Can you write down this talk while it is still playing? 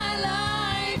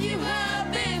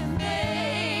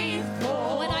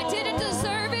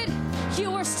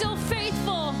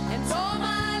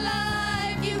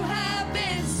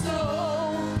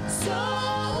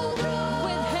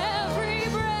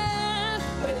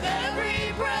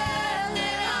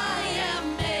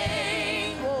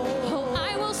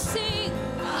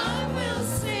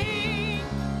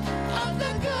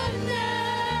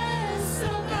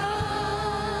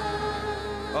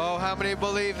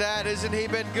believe that? Isn't he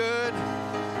been good?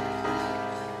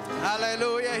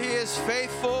 Hallelujah. He is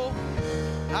faithful.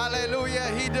 Hallelujah.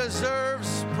 He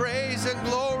deserves praise and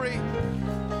glory.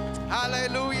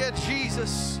 Hallelujah,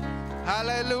 Jesus.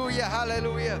 Hallelujah.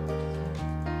 Hallelujah.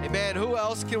 Amen. Who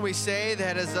else can we say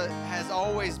that has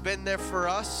always been there for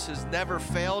us, has never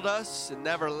failed us and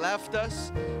never left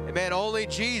us? Amen. Only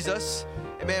Jesus.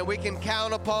 Amen. We can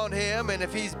count upon him, and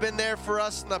if he's been there for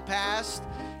us in the past,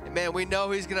 amen, we know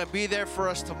he's going to be there for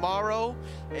us tomorrow,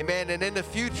 amen, and in the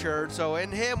future. So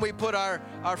in him we put our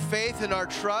faith and our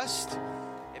trust,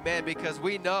 amen, because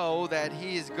we know that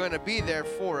he is going to be there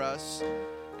for us.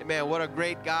 Amen. What a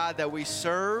great God that we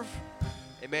serve.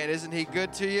 Amen. Isn't he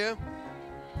good to you?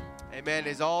 Amen.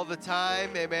 He's all the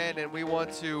time. Amen. And we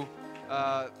want to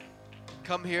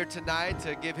come here tonight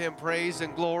to give him praise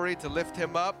and glory, to lift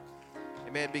him up.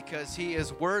 Amen. Because he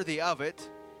is worthy of it.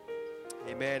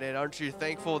 Amen. And aren't you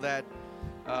thankful that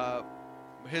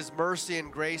his mercy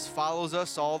and grace follows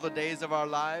us all the days of our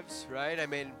lives, right? I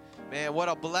mean, man, what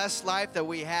a blessed life that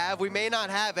we have. We may not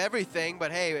have everything,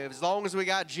 but hey, as long as we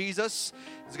got Jesus,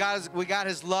 we got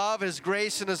his love, his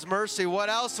grace, and his mercy, what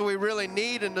else do we really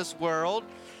need in this world?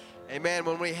 Amen.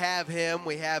 When we have him,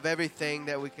 we have everything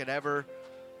that we could ever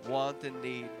want and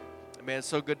need. Amen.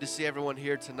 So good to see everyone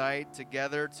here tonight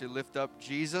together to lift up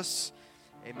Jesus.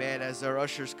 Amen. As our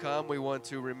ushers come, we want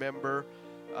to remember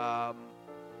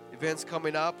events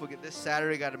coming up. We get this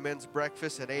Saturday, got a men's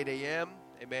breakfast at 8 a.m.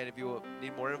 Amen. If you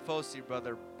need more info, see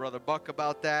Brother Buck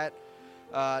about that.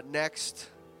 Next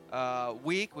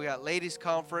week, we got ladies'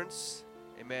 conference.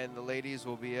 Amen. The ladies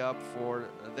will be up for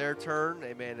their turn.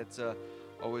 Amen. It's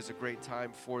always a great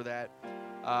time for that.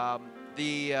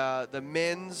 The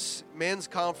men's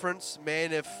conference,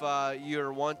 man, if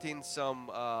you're wanting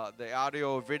some the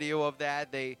audio or video of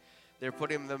that, they're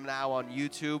putting them now on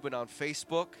YouTube and on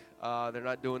Facebook. They're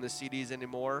not doing the CDs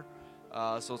anymore,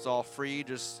 so it's all free.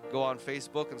 Just go on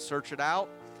Facebook and search it out,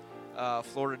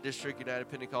 Florida District United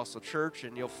Pentecostal Church,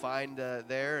 and you'll find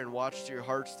there and watch to your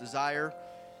heart's desire.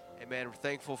 Amen. We're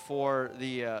thankful for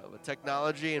the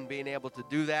technology and being able to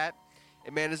do that.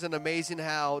 Amen. Isn't it amazing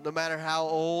how no matter how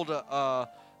old a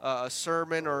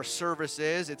sermon or a service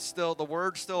is, it's still, the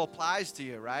word still applies to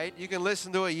you, right? You can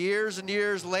listen to it years and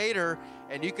years later,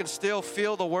 and you can still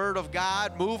feel the word of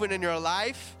God moving in your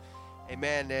life.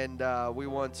 Amen. And we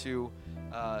want to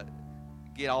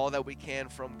get all that we can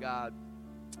from God.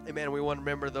 Amen. We want to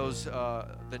remember those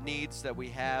the needs that we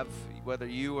have, whether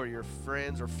you or your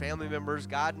friends or family members.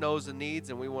 God knows the needs,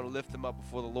 and we want to lift them up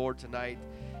before the Lord tonight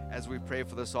as we pray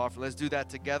for this offering. Let's do that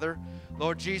together.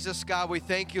 Lord Jesus, God, we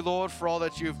thank you, Lord, for all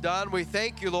that you've done. We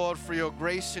thank you, Lord, for your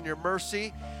grace and your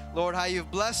mercy. Lord, how you've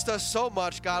blessed us so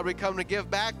much, God. We come to give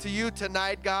back to you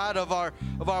tonight, God, of our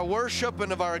worship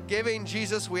and of our giving.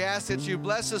 Jesus, we ask that you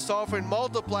bless this offering,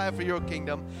 multiply it for your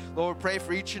kingdom. Lord, pray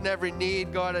for each and every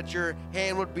need, God, that your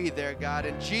hand would be there, God.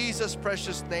 In Jesus'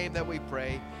 precious name that we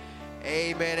pray.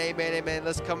 Amen, amen, amen.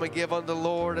 Let's come and give unto the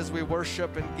Lord as we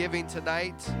worship and giving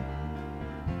tonight.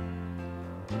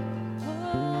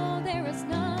 There is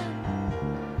none.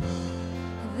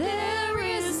 There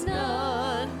is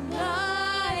none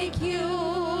like you.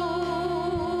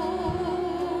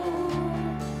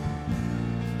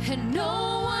 And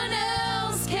no one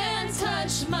else can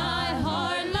touch my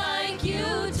heart like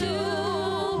you do.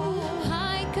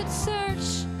 I could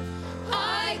search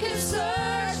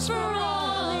for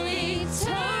all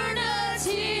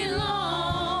eternity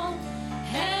long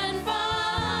and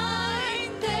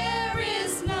find there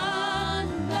is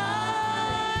none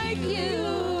like you.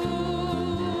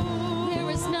 There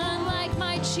is none like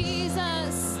my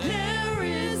Jesus. There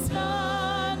is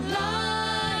none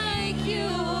like you.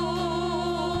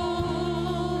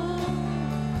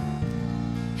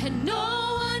 And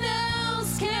no one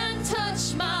else can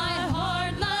touch my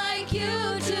heart like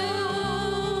you do.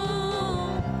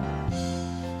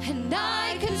 And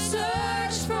I can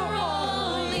search for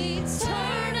all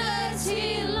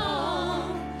eternity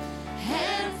long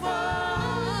and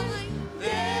find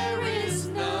there is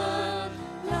none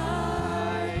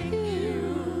like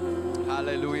you.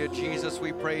 Hallelujah, Jesus,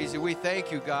 we praise you. We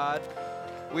thank you, God.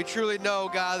 We truly know,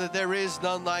 God, that there is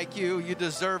none like you. You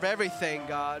deserve everything,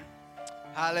 God.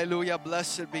 Hallelujah,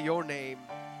 blessed be your name.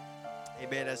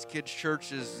 Amen. As Kids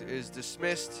Church is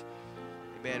dismissed,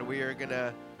 amen, we are going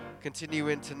to continue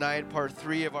in tonight, part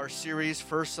 3 of our series,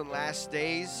 First and Last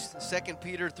Days, 2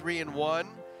 Peter 3:1.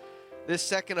 This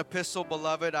second epistle,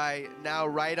 beloved, I now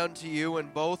write unto you in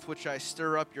both which I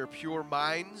stir up your pure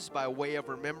minds by way of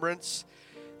remembrance,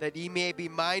 that ye may be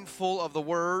mindful of the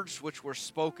words which were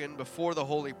spoken before the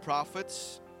holy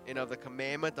prophets, and of the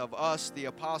commandment of us, the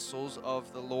apostles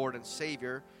of the Lord and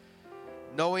Savior,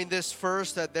 Knowing this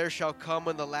first, that there shall come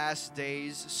in the last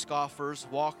days scoffers,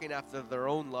 walking after their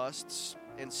own lusts,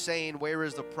 and saying, where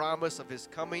is the promise of his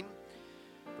coming?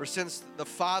 For since the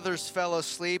fathers fell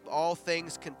asleep, all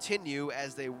things continue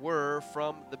as they were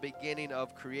from the beginning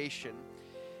of creation.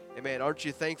 Amen. Aren't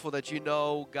you thankful that you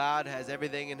know God has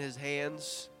everything in his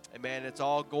hands? Amen. It's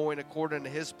all going according to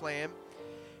his plan.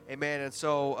 Amen. And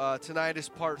so tonight is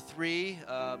part 3.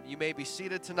 You may be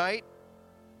seated tonight.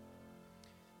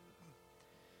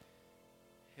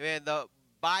 Amen. The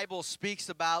Bible speaks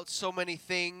about so many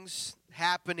things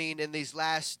happening in these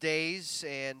last days,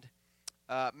 and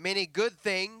many good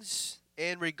things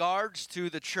in regards to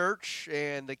the church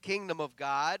and the kingdom of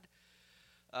God,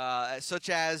 such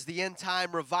as the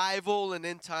end-time revival and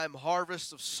end-time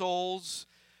harvest of souls,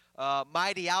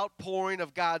 mighty outpouring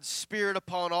of God's Spirit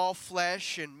upon all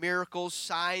flesh, and miracles,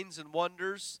 signs, and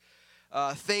wonders,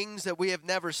 things that we have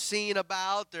never seen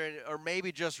about or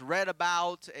maybe just read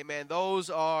about. Amen. Those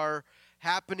are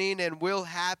happening and will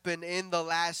happen in the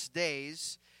last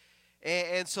days.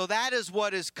 And so that is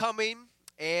what is coming.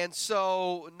 And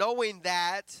so knowing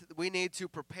that, we need to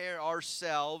prepare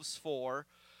ourselves for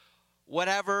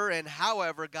whatever and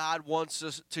however God wants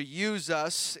us to use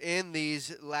us in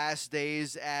these last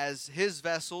days as his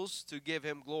vessels to give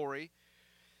him glory.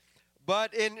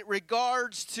 But in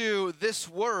regards to this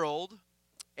world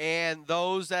and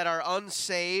those that are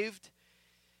unsaved,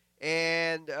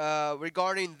 and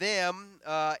regarding them,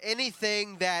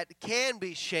 anything that can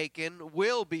be shaken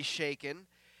will be shaken.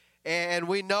 And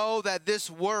we know that this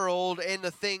world and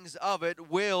the things of it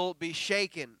will be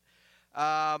shaken.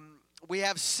 We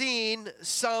have seen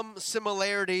some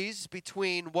similarities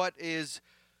between what is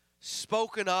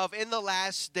spoken of in the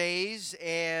last days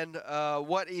and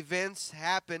what events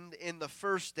happened in the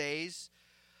first days,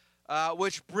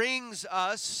 which brings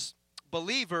us,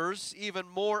 believers, even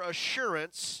more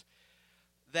assurance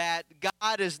that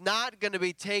God is not going to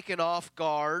be taken off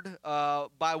guard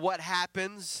by what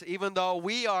happens, even though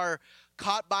we are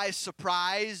caught by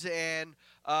surprise and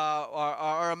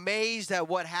are amazed at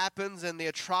what happens and the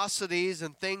atrocities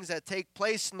and things that take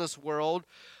place in this world.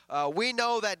 We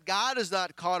know that God is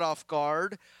not caught off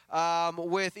guard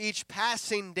with each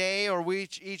passing day or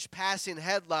each passing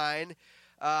headline.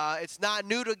 It's not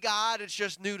new to God, it's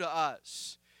just new to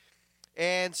us.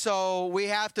 And so we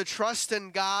have to trust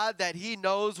in God that he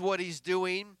knows what he's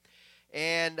doing,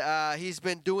 and he's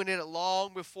been doing it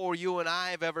long before you and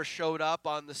I have ever showed up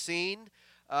on the scene.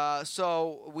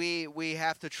 So we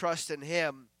have to trust in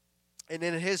him and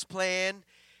in his plan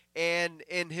and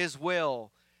in his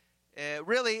will.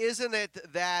 Really, isn't it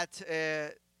that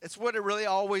it's what it really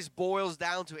always boils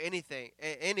down to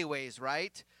anyways,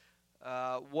 right?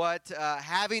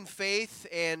 Having faith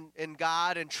in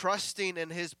God and trusting in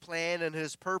his plan and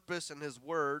his purpose and his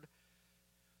word,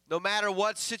 no matter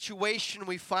what situation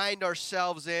we find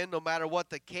ourselves in, no matter what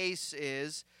the case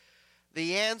is,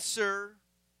 the answer,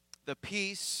 the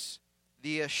peace,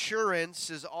 the assurance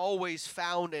is always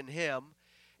found in him.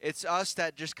 It's us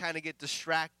that just kind of get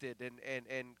distracted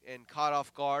and caught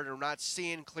off guard, and we're not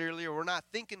seeing clearly, or we're not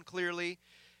thinking clearly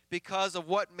because of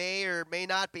what may or may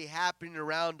not be happening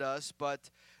around us.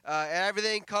 But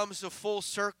everything comes to full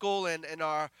circle, and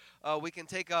we can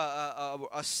take a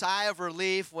sigh of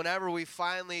relief whenever we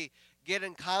finally get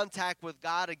in contact with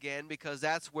God again, because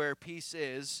that's where peace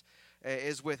is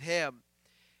with him.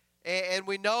 And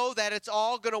we know that it's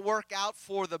all going to work out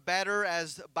for the better,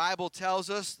 as the Bible tells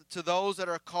us, to those that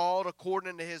are called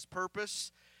according to his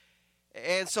purpose.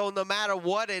 And so no matter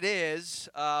what it is,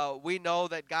 we know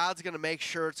that God's going to make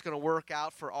sure it's going to work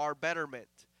out for our betterment.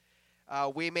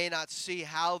 We may not see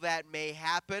how that may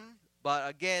happen, but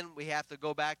again, we have to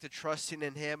go back to trusting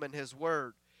in him and his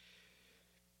word.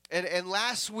 And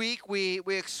last week we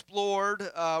explored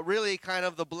really kind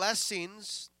of the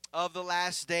blessings of the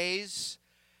last days.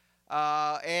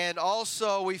 And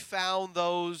also we found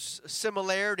those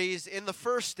similarities in the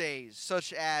first days,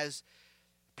 such as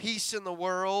peace in the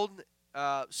world,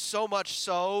 so much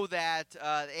so that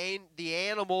the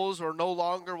animals or no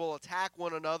longer will attack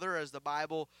one another, as the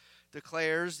Bible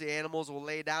declares. The animals will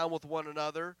lay down with one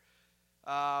another.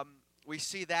 We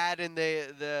see that in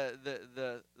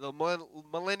the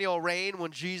millennial reign,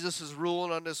 when Jesus is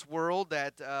ruling on this world,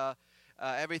 that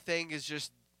everything is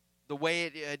just the way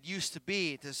it used to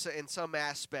be in some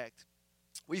aspect.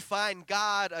 We find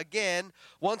God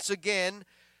once again,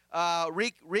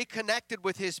 reconnected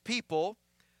with his people.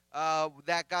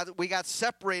 We got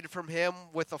separated from him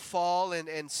with the fall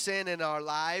and sin in our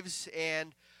lives,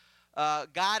 and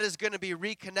God is going to be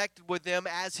reconnected with them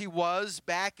as he was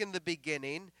back in the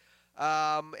beginning.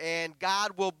 And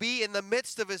God will be in the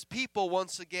midst of his people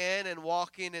once again and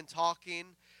walking and talking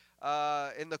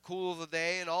in the cool of the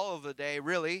day and all of the day,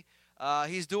 really.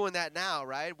 He's doing that now,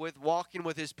 right, with walking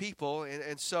with his people.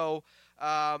 And so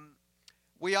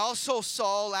we also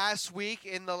saw last week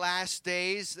in the last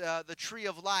days the tree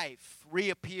of life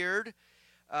reappeared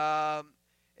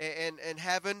in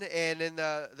heaven and in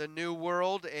the new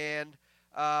world. And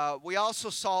we also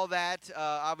saw that,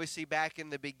 obviously, back in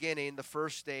the beginning, the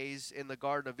first days in the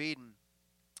Garden of Eden.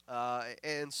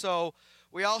 And so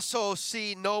we also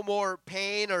see no more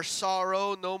pain or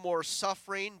sorrow, no more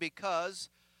suffering, because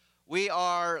we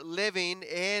are living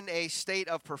in a state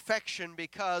of perfection,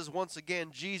 because, once again,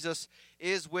 Jesus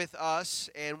is with us.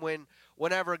 And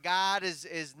whenever God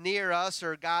is near us,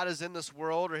 or God is in this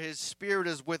world, or his Spirit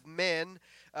is with men,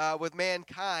 with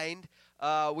mankind,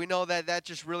 we know that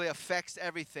just really affects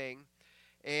everything.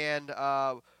 And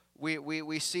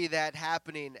we see that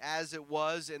happening as it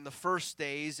was in the first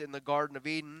days in the Garden of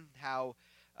Eden, how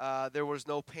there was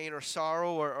no pain or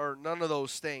sorrow or none of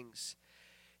those things.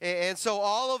 And so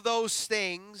all of those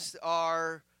things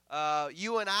are,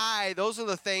 you and I, those are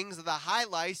the things, the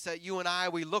highlights that you and I,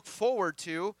 we look forward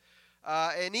to.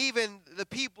 And even the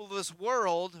people of this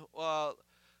world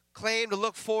claim to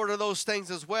look forward to those things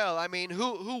as well. I mean,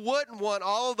 who wouldn't want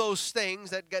all of those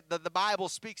things that the Bible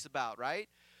speaks about, right?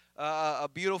 A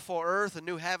beautiful earth, a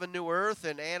new heaven, new earth,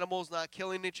 and animals not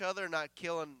killing each other, not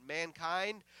killing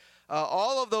mankind.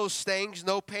 All of those things,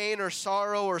 no pain or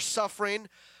sorrow or suffering.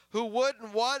 Who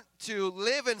wouldn't want to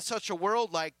live in such a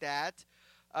world like that?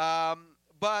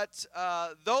 But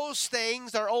those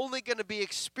things are only going to be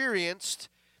experienced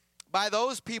by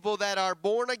those people that are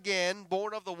born again,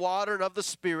 born of the water and of the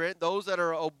Spirit, those that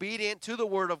are obedient to the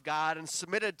Word of God and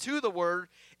submitted to the Word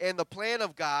and the plan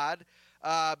of God,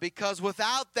 because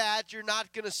without that, you're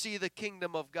not going to see the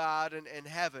kingdom of God and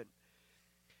heaven.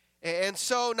 And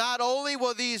so not only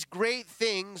will these great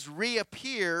things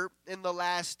reappear in the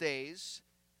last days,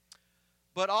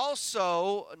 but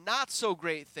also not so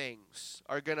great things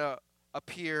are going to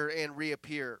appear and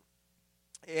reappear.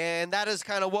 And that is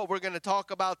kind of what we're going to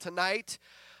talk about tonight.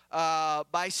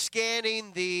 By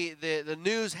scanning the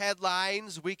news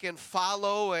headlines, we can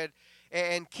follow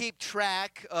and keep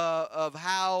track of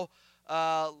how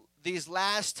these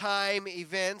last time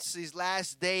events, these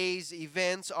last days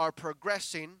events are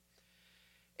progressing.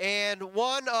 And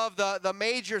one of the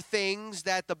major things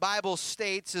that the Bible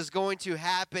states is going to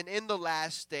happen in the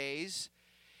last days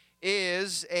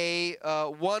is a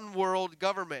one world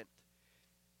government.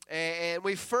 And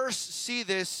we first see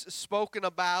this spoken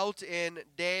about in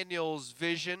Daniel's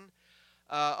vision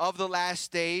of the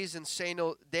last days in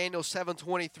Daniel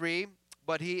 7:23.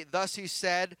 But he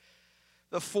said,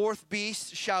 "The fourth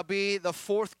beast shall be the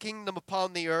fourth kingdom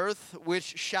upon the earth,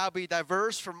 which shall be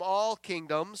diverse from all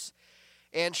kingdoms,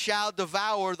 and shall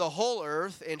devour the whole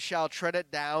earth, and shall tread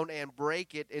it down and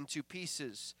break it into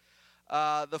pieces."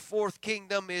 The fourth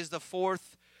kingdom is the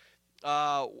fourth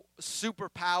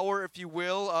superpower, if you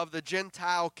will, of the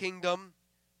Gentile kingdom.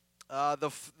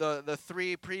 The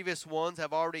three previous ones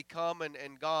have already come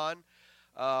and gone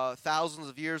thousands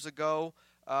of years ago,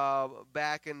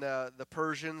 back in the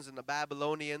Persians and the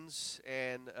Babylonians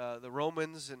and the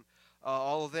Romans and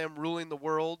all of them ruling the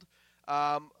world.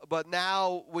 But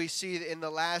now we see in the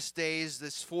last days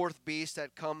this fourth beast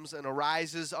that comes and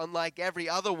arises unlike every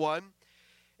other one.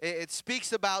 It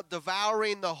speaks about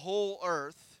devouring the whole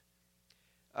earth.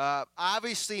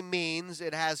 Obviously means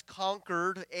it has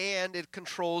conquered and it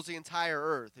controls the entire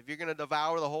earth. If you're going to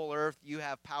devour the whole earth, you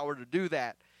have power to do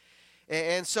that.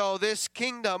 And so this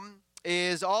kingdom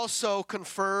is also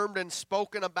confirmed and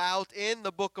spoken about in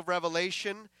the book of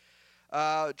Revelation,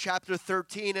 chapter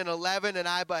 13 and 11. "And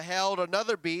I beheld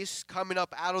another beast coming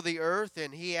up out of the earth,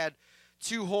 and he had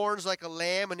two horns like a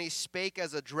lamb, and he spake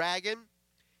as a dragon.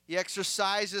 He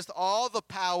exerciseth all the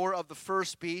power of the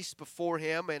first beast before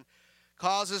him, and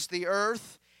causeth the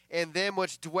earth and them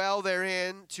which dwell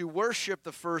therein to worship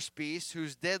the first beast,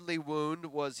 whose deadly wound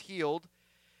was healed.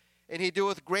 And he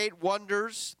doeth great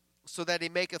wonders, so that he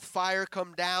maketh fire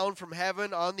come down from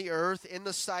heaven on the earth in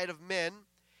the sight of men,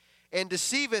 and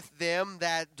deceiveth them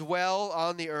that dwell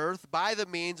on the earth by the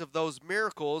means of those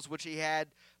miracles which he had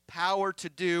power to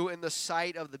do in the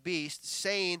sight of the beast,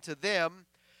 saying to them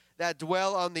that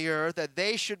dwell on the earth, that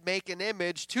they should make an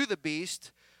image to the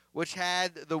beast, which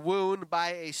had the wound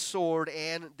by a sword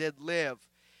and did live.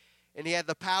 And he had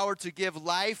the power to give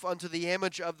life unto the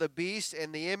image of the beast,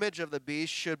 and the image of the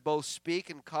beast should both speak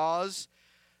and cause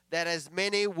that as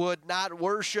many would not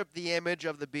worship the image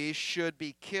of the beast should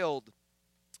be killed.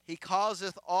 He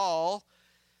causeth all,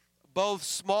 both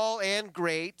small and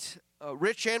great,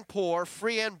 rich and poor,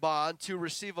 free and bond, to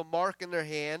receive a mark in their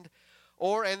hand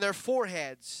or in their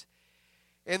foreheads,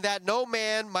 and that no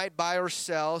man might buy or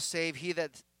sell save he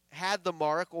that had the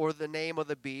mark or the name of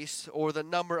the beast or the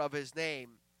number of his name.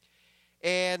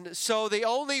 And so the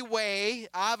only way,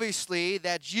 obviously,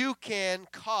 that you can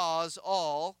cause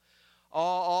all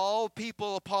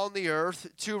people upon the earth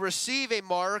to receive a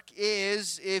mark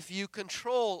is if you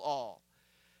control all.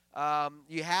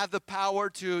 You have the power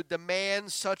to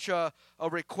demand such a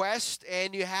request,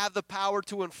 and you have the power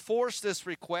to enforce this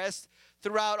request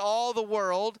throughout all the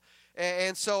world.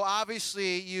 And so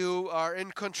obviously you are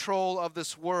in control of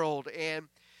this world. And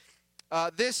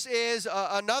this is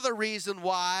another reason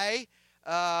why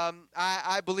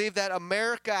I believe that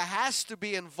America has to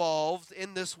be involved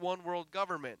in this one world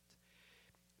government.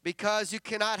 Because you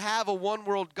cannot have a one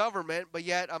world government, but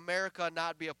yet America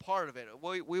not be a part of it.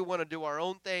 We want to do our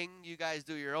own thing. You guys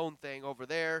do your own thing over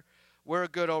there. We're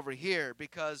good over here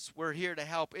because we're here to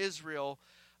help Israel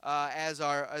as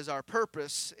our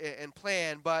purpose and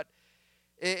plan. But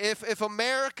if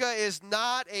America is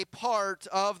not a part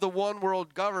of the one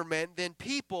world government, then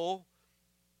people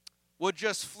would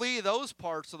just flee those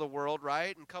parts of the world,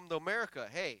 right, and come to America.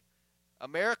 Hey,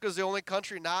 America's the only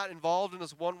country not involved in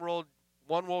this one world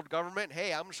government.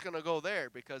 Hey, I'm just going to go there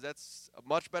because that's a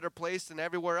much better place than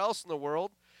everywhere else in the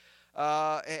world.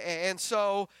 And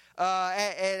so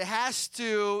it has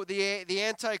to, the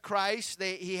Antichrist,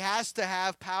 he has to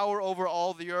have power over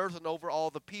all the earth and over all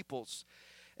the peoples.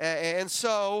 And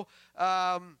so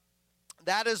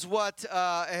that is what,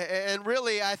 and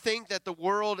really I think that the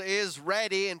world is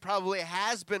ready and probably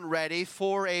has been ready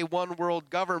for a one world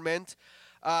government.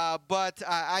 But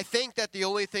I think that the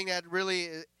only thing that really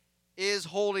is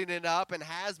holding it up and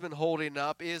has been holding it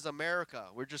up is America.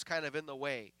 We're just kind of in the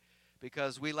way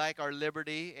because we like our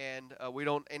liberty and we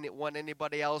don't want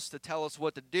anybody else to tell us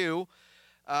what to do.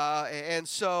 And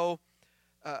so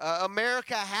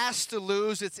America has to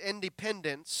lose its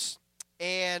independence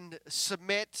and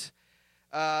submit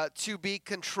to be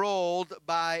controlled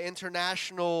by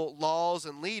international laws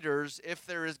and leaders if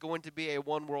there is going to be a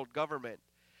one world government.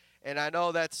 And I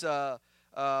know that's a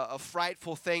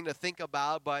frightful thing to think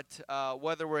about, but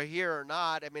whether we're here or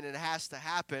not, I mean, it has to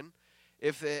happen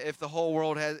if the whole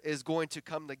world is going to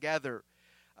come together.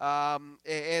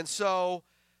 And so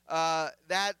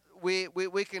that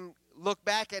we can look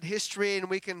back at history and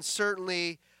we can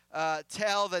certainly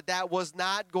tell that was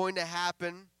not going to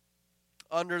happen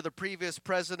under the previous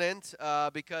president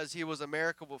because he was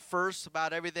America first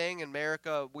about everything. In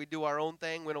America, we do our own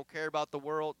thing. We don't care about the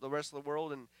world, the rest of the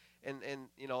world, and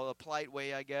you know, a polite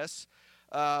way, I guess.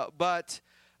 But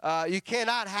you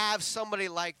cannot have somebody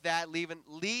like that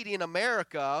leading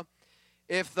America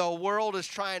if the world is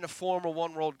trying to form a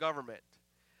one-world government.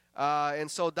 And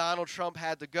so Donald Trump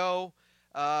had to go,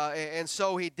 and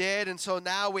so he did. And so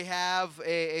now we have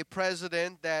a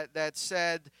president that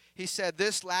said, he said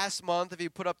this last month, if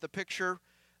you put up the picture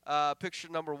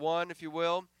number 1, if you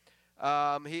will,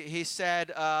 he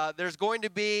said there's going to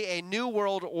be a new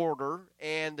world order,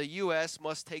 and the U.S.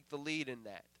 must take the lead in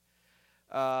that.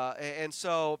 And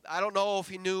so I don't know if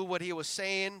he knew what he was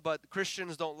saying, but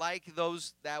Christians don't like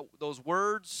those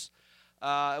words,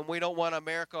 and we don't want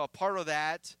America a part of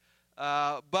that.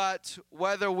 But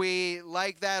whether we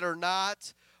like that or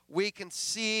not, we can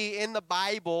see in the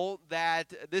Bible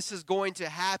that this is going to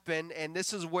happen, and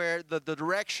this is where the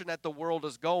direction that the world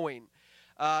is going.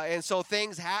 And so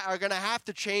things are going to have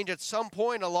to change at some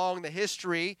point along the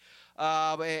history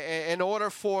in order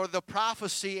for the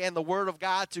prophecy and the Word of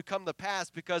God to come to pass,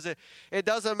 because it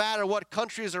doesn't matter what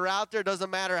countries are out there. It doesn't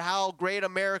matter how great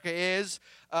America is.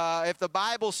 If the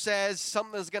Bible says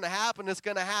something's going to happen, it's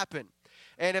going to happen.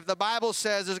 And if the Bible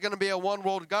says there's going to be a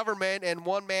one-world government and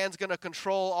one man's going to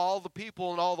control all the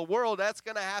people in all the world, that's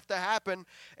going to happen,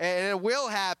 and it will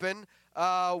happen.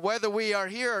 Whether we are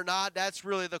here or not, that's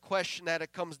really the question that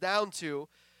it comes down to.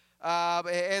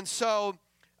 And so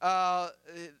our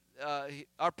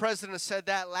president said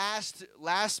that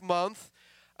last month.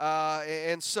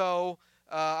 And so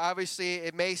obviously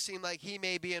it may seem like he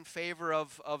may be in favor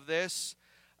of this,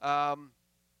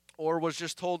 or was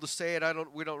just told to say it.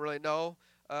 We don't really know.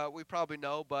 We probably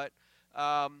know, but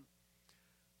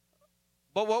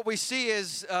what we see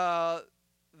is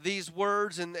these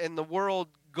words and the world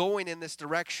going in this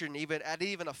direction at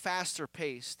even a faster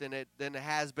pace than it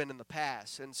has been in the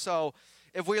past. And so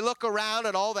if we look around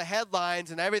at all the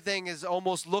headlines and everything is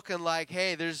almost looking like,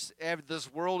 hey, this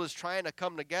world is trying to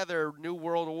come together, new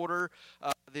world order,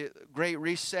 the Great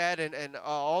Reset, and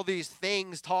all these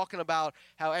things talking about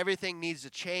how everything needs to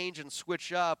change and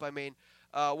switch up. I mean,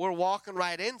 we're walking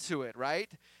right into it, right?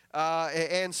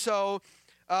 And so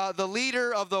the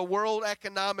leader of the World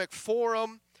Economic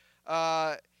Forum,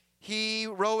 he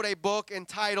wrote a book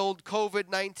entitled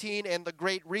COVID-19 and the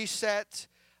Great Reset,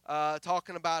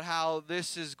 talking about how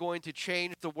this is going to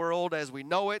change the world as we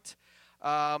know it.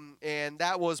 And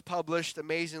that was published,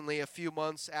 amazingly, a few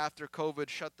months after COVID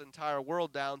shut the entire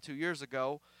world down 2 years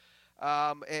ago.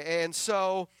 And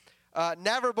so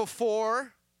never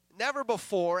before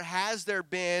has there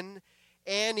been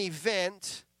an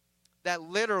event that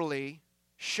literally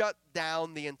shut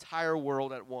down the entire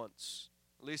world at once.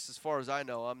 At least as far as I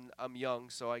know. I'm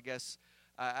young, so I guess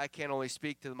I can't only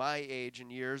speak to my age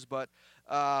and years, but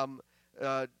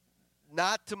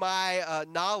not to my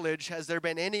knowledge has there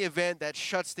been any event that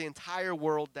shuts the entire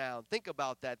world down. Think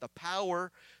about that, the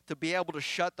power to be able to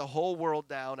shut the whole world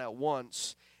down at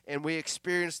once. And we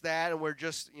experienced that, and we're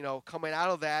just, coming out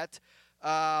of that.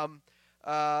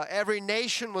 Every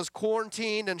nation was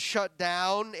quarantined and shut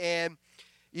down, and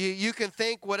you can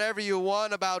think whatever you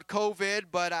want about COVID,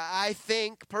 but I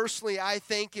think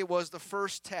it was the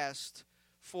first test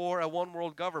for a one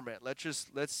world government.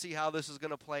 Let's see how this is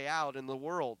going to play out in the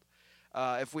world.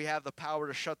 If we have the power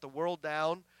to shut the world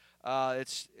down,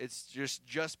 it's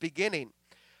just beginning.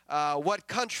 What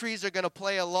countries are going to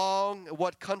play along?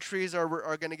 What countries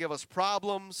are going to give us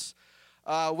problems?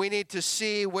 We need to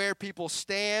see where people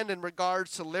stand in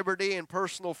regards to liberty and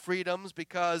personal freedoms,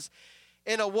 because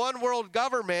in a one-world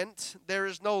government, there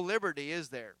is no liberty, is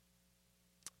there?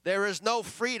 There is no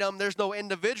freedom. There's no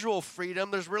individual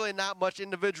freedom. There's really not much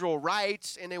individual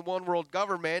rights in a one-world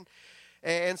government.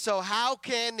 And so how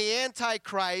can the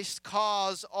Antichrist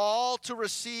cause all to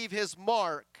receive his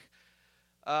mark?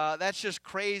 That's just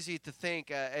crazy to think.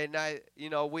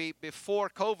 Before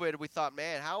COVID, we thought,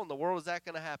 man, how in the world is that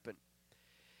going to happen?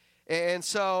 And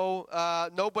so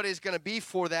nobody's going to be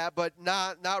for that, but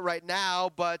not right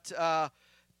now. But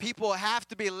people have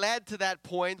to be led to that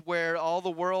point where all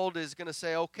the world is going to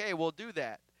say, okay, we'll do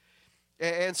that.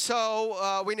 And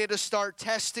so we need to start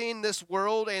testing this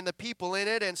world and the people in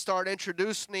it and start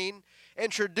introducing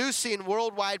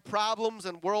worldwide problems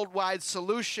and worldwide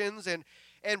solutions.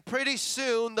 And pretty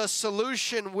soon the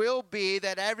solution will be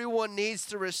that everyone needs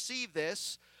to receive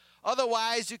this.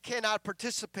 Otherwise, you cannot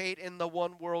participate in the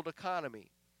one world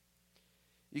economy.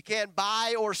 You can't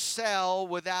buy or sell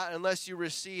unless you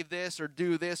receive this or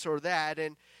do this or that.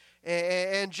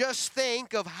 And just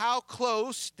think of how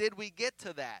close did we get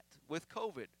to that with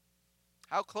COVID?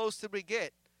 How close did we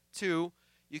get to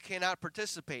you cannot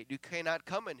participate, you cannot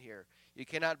come in here, you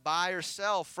cannot buy or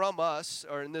sell from us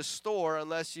or in this store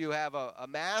unless you have a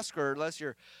mask or unless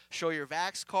you show your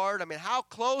Vax card? I mean, how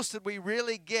close did we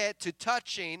really get to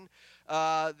touching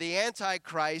the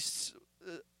Antichrist's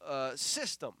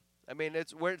system? I mean,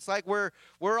 it's like we're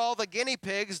all the guinea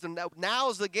pigs. Now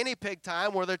is the guinea pig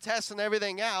time where they're testing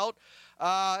everything out.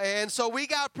 And so we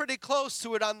got pretty close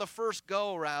to it on the first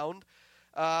go-around.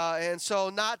 And so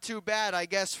not too bad, I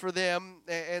guess, for them.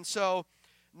 And so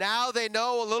now they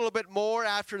know a little bit more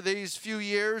after these few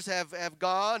years have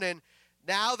gone. And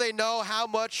now they know how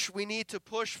much we need to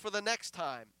push for the next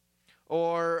time,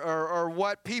 or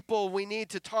what people we need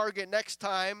to target next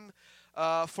time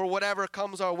for whatever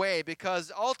comes our way.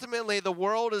 Because ultimately the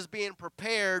world is being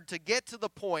prepared to get to the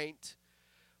point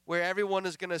where everyone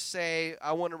is going to say,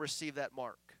 I want to receive that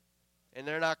mark. And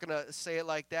they're not going to say it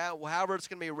like that. Well, however it's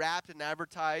going to be wrapped and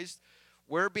advertised,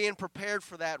 we're being prepared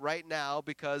for that right now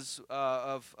because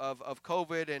of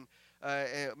COVID and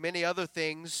many other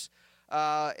things.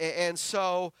 And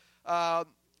so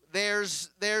there's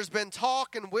been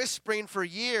talk and whispering for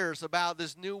years about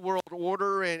this new world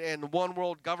order and one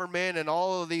world government and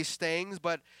all of these things,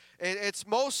 but it's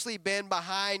mostly been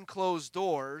behind closed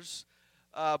doors.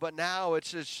 But now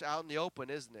it's just out in the open,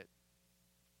 isn't it?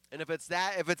 And if it's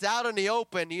out in the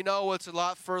open, it's a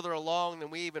lot further along than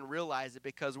we even realize it,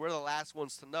 because we're the last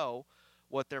ones to know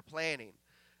what they're planning.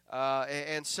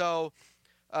 And so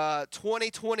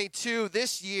 2022,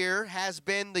 this year, has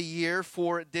been the year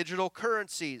for digital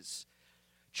currencies.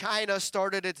 China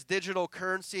started its digital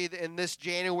currency in this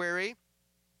January.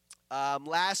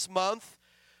 Last month,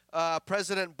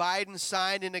 President Biden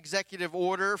signed an executive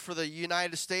order for the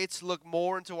United States to look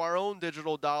more into our own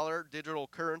digital dollar, digital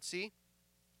currency.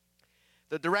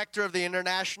 The director of the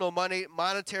International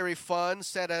Monetary Fund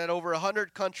said that over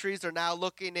 100 countries are now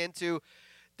looking into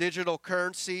digital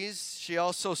currencies. She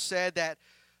also said that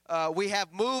we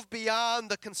have moved beyond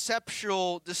the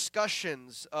conceptual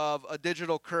discussions of a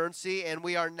digital currency, and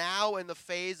we are now in the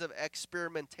phase of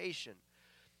experimentation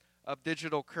of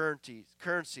digital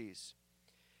currencies.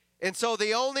 And so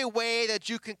the only way that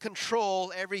you can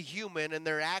control every human and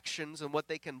their actions and what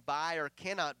they can buy or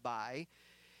cannot buy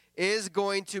is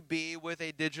going to be with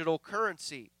a digital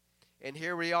currency. And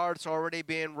here we are, it's already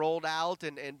being rolled out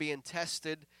and being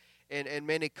tested in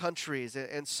many countries.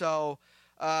 And so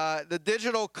the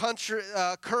digital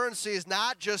currency is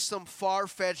not just some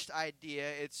far-fetched idea.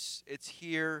 It's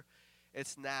here,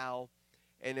 it's now,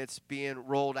 and it's being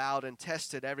rolled out and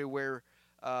tested everywhere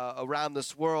around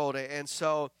this world. And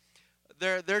so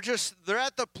they're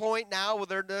at the point now where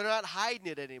they're not hiding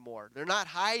it anymore. They're not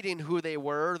hiding who they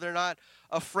were. They're not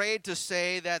afraid to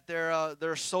say that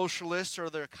they're socialists or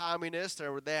they're communists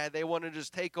or they want to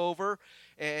just take over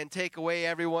and take away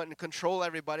everyone and control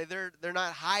everybody. They're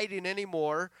not hiding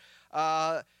anymore.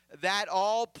 That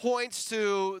all points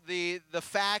to the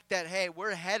fact that, hey,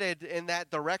 we're headed in that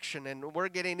direction, and we're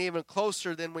getting even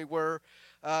closer than we were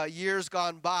years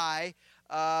gone by.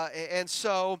 And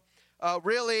so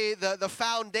really the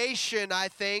foundation, I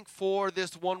think, for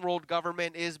this one world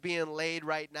government is being laid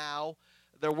right now.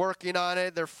 They're working on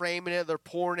it. They're framing it. They're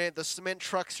pouring it. The cement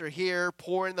trucks are here,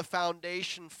 pouring the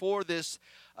foundation for this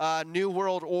new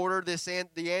world order.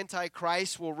 The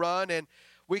Antichrist will run, and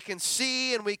we can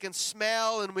see and we can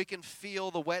smell and we can feel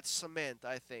the wet cement,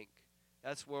 I think.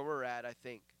 That's where we're at, I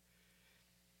think.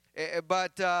 And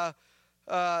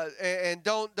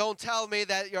don't tell me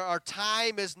that our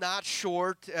time is not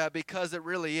short, because it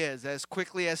really is. As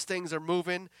quickly as things are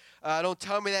moving, don't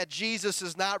tell me that Jesus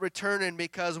is not returning,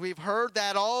 because we've heard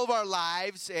that all of our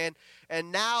lives, and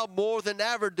now more than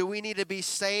ever do we need to be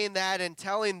saying that and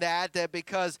telling that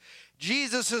because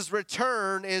Jesus'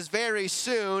 return is very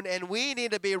soon, and we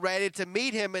need to be ready to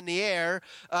meet him in the air.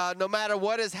 No matter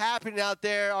what is happening out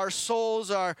there, our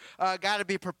souls are got to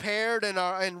be prepared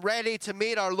and ready to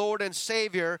meet our Lord and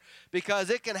Savior,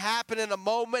 because it can happen in a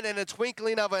moment, in a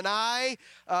twinkling of an eye,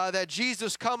 that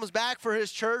Jesus comes back for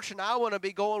his church, and I want to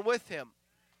be going with him.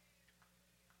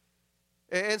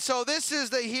 And so this is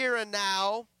the here and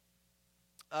now.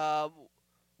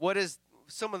 What is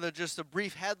some of the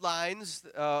brief headlines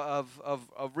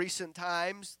of recent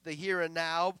times, the here and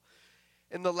now,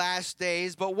 in the last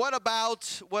days. But what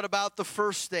about the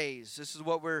first days? This is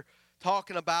what we're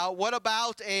talking about. What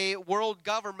about a world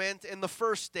government in the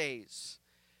first days,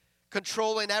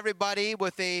 controlling everybody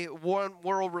with a one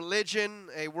world religion,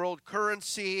 a world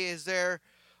currency?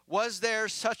 Was there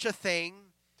such a thing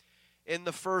in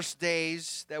the first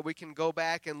days that we can go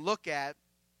back and look at?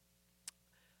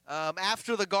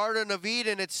 After the Garden of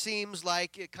Eden, it seems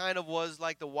like it kind of was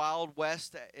like the Wild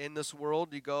West in this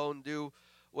world. You go and do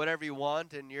whatever you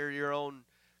want, and you're your own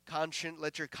conscience.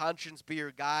 Let your conscience be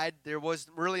your guide. There was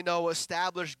really no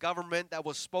established government that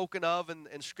was spoken of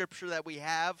in Scripture that we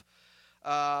have.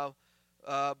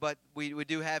 But we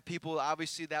do have people,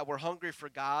 obviously, that were hungry for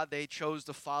God. They chose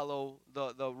to follow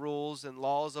the rules and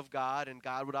laws of God, and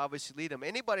God would obviously lead them.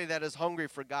 Anybody that is hungry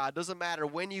for God, doesn't matter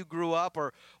when you grew up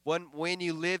or when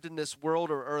you lived in this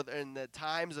world or in the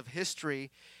times of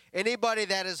history, anybody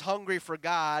that is hungry for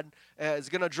God is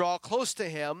going to draw close to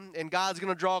him, and God's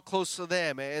going to draw close to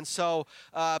them. And so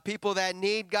people that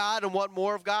need God and want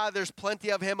more of God, there's plenty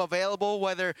of him available,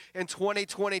 whether in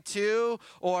 2022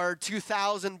 or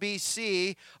 2000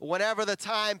 BC, whenever the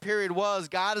time period was,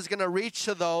 God is going to reach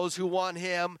to those who want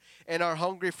him and are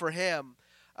hungry for him.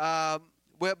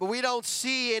 But we don't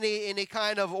see any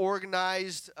kind of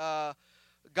organized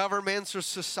governments or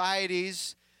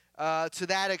societies to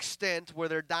that extent where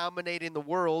they're dominating the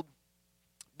world.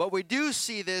 But we do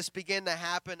see this begin to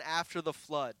happen after the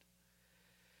flood.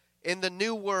 In the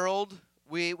New World,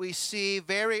 we see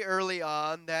very early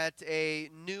on that a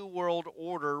new world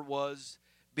order was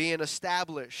being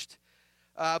established.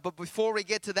 But before we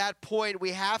get to that point,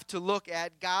 we have to look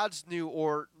at God's new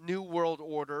world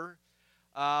order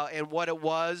and what it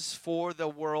was for the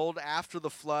world after the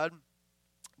flood.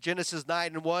 Genesis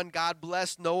 9:1, God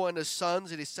blessed Noah and his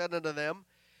sons, and he said unto them,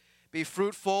 be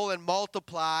fruitful and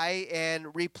multiply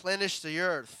and replenish the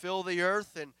earth. Fill the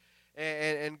earth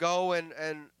and go and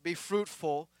be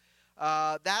fruitful.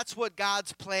 That's what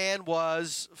God's plan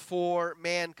was for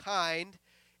mankind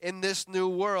in this new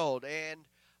world. And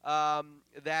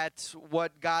that's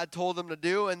what God told them to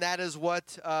do, and that is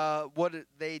what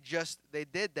they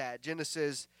did that.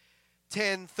 Genesis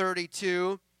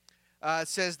 10:32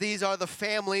 says, these are the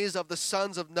families of the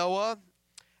sons of Noah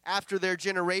after their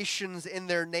generations in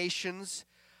their nations.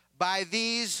 By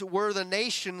these were the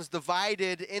nations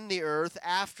divided in the earth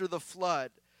after the flood.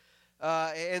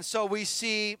 And so we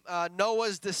see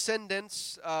Noah's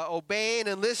descendants obeying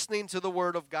and listening to the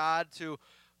word of God to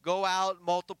go out,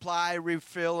 multiply,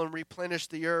 refill, and replenish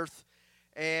the earth.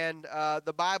 And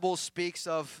the Bible speaks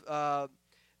of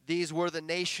these were the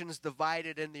nations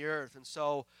divided in the earth. And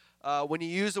so when you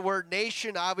use the word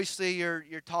nation, obviously you're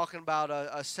talking about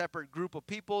a separate group of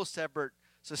people, separate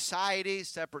societies,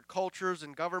 separate cultures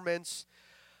and governments.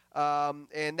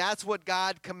 And that's what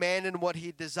God commanded, what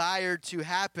he desired to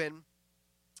happen.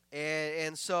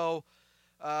 And so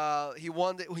he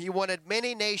wanted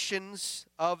many nations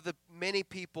of the many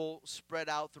people spread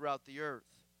out throughout the earth.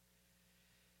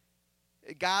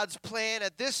 God's plan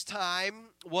at this time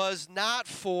was not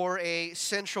for a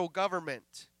central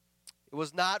government. It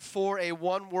was not for a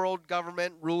one world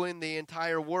government ruling the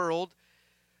entire world,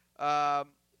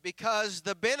 because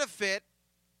the benefit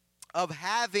of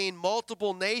having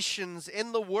multiple nations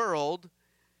in the world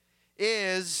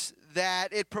is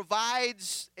that it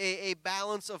provides a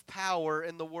balance of power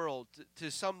in the world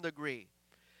to some degree.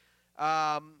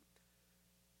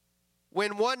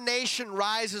 When one nation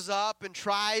rises up and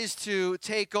tries to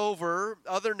take over,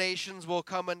 other nations will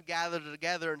come and gather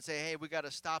together and say, hey, we got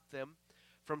to stop them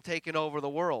from taking over the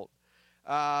world.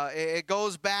 It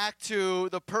goes back to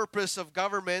the purpose of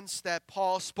governments that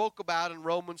Paul spoke about in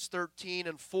Romans 13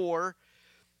 and 4.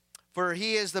 For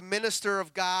he is the minister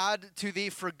of God to thee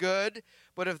for good,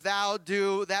 but if thou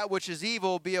do that which is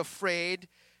evil, be afraid.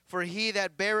 For he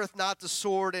that beareth not the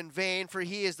sword in vain, for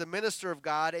he is the minister of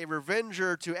God, a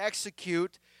revenger to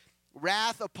execute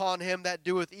wrath upon him that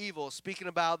doeth evil. Speaking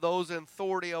about those in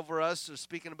authority over us, or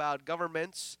speaking about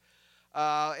governments.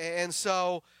 And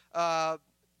so the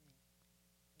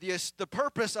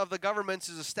purpose of the governments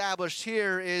is established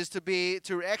here is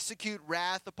to execute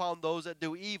wrath upon those that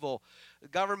do evil. The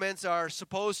governments are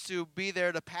supposed to be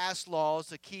there to pass laws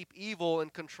to keep evil in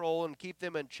control and keep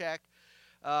them in check.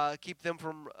 Keep them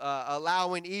from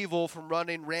allowing evil from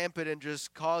running rampant and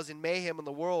just causing mayhem in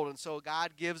the world. And so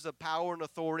God gives the power and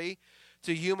authority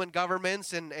to human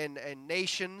governments and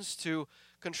nations to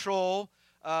control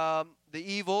the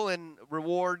evil and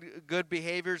reward good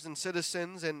behaviors in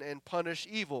citizens and punish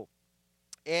evil.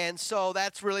 And so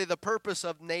that's really the purpose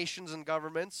of nations and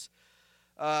governments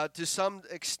to some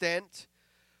extent.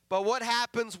 But what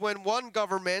happens when one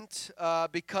government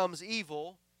becomes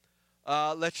evil?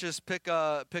 Let's just pick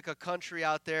a country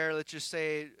out there. Let's just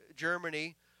say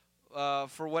Germany,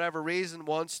 for whatever reason,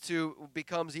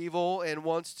 becomes evil and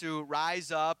wants to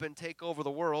rise up and take over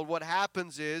the world. What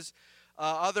happens is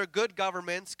other good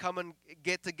governments come and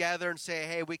get together and say,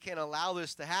 hey, we can't allow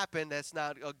this to happen. That's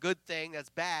not a good thing. That's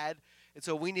bad. And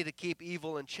so we need to keep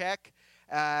evil in check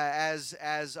as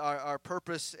our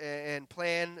purpose and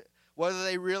plan, whether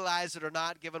they realize it or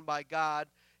not, given by God,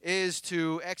 is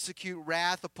to execute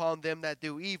wrath upon them that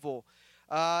do evil.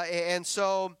 And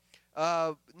so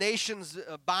nations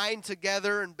bind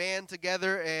together and band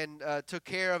together and took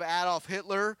care of Adolf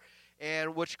Hitler,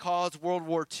 and which caused World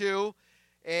War II.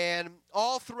 And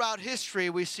all throughout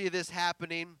history we see this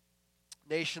happening,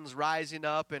 nations rising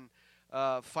up and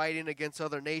fighting against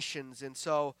other nations. And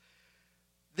so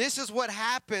this is what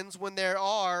happens when there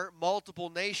are multiple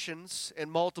nations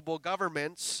and multiple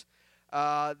governments.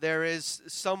 There is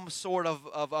some sort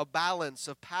of a balance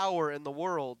of power in the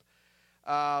world.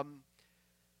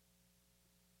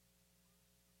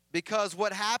 Because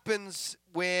what happens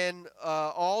when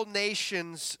all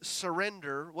nations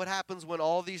surrender, what happens when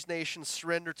all these nations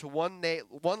surrender to one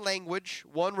language,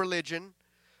 one religion,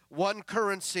 one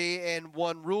currency, and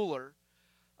one ruler,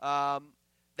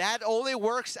 that only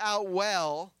works out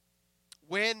well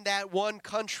when that one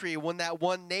country, when that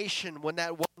one nation, when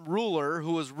that one ruler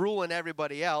who is ruling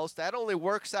everybody else, that only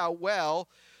works out well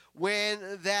when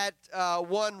that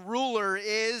one ruler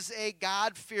is a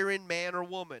God-fearing man or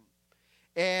woman,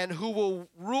 and who will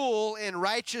rule in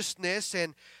righteousness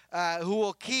and who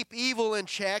will keep evil in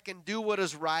check and do what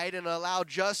is right and allow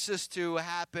justice to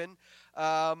happen.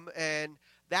 And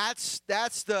that's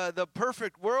the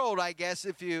perfect world, I guess,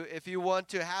 if you want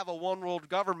to have a one world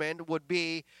government, would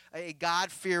be a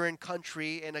God-fearing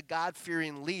country and a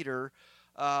God-fearing leader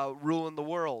ruling the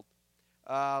world.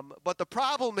 But the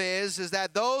problem is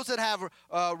that those that have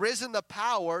risen to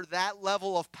power, that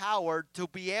level of power to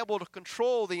be able to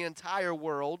control the entire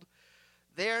world,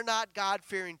 they're not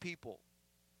God-fearing people.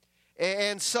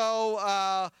 And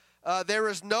so there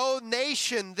is no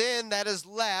nation then that is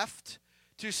left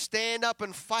to stand up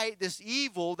and fight this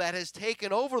evil that has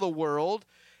taken over the world,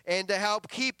 and to help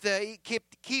keep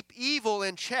evil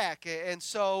in check. And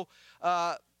so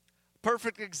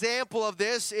perfect example of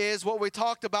this is what we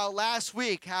talked about last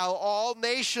week, how all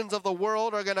nations of the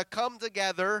world are going to come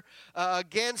together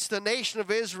against the nation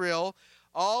of Israel,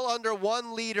 all under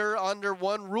one leader, under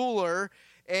one ruler.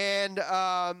 And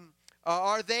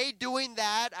Are they doing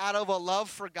that out of a love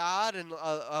for God and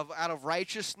out of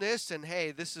righteousness? And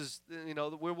hey, this is,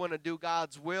 we want to do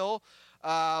God's will.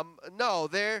 No,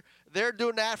 they're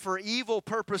doing that for evil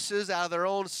purposes, out of their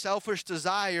own selfish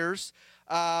desires.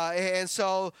 And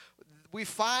so we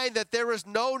find that there is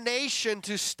no nation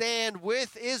to stand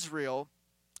with Israel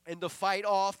and to fight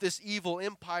off this evil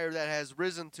empire that has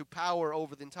risen to power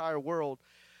over the entire world.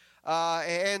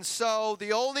 And so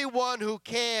the only one who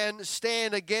can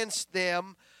stand against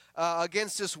them,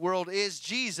 against this world, is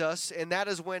Jesus. And that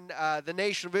is when the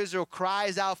nation of Israel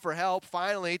cries out for help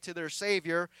finally to their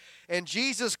Savior. And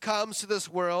Jesus comes to this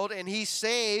world and he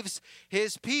saves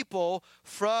his people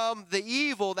from the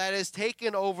evil that has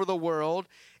taken over the world.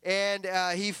 And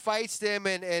he fights them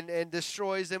and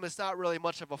destroys them. It's not really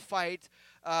much of a fight.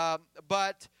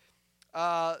 But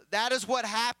that is what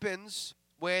happens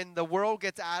when the world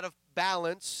gets out of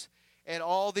balance and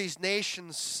all these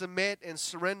nations submit and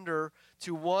surrender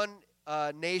to one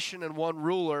nation and one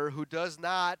ruler who does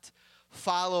not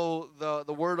follow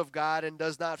the word of God and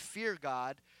does not fear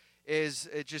God. Is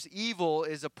it just evil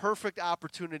is a perfect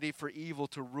opportunity for evil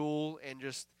to rule and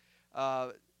just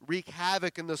wreak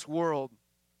havoc in this world.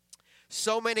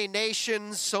 So many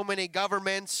nations, so many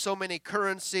governments, so many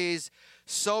currencies,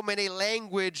 so many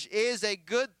language is a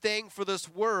good thing for this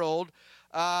world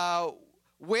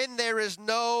when there is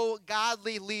no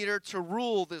godly leader to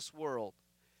rule this world.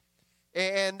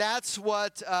 And that's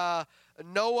what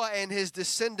Noah and his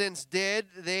descendants did.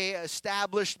 They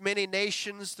established many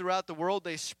nations throughout the world.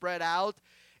 They spread out,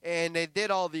 and they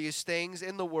did all these things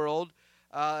in the world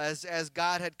as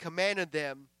God had commanded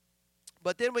them.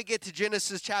 But then we get to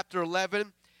Genesis chapter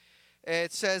 11.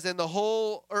 It says, "And the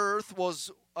whole earth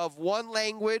was of one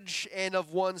language and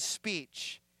of one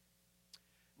speech."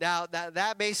 Now,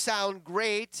 that may sound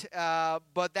great,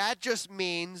 but that just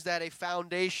means that a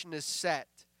foundation is set.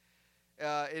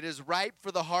 It is ripe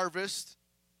for the harvest.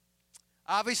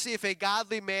 Obviously, if a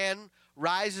godly man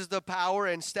rises to power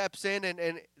and steps in,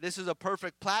 and this is a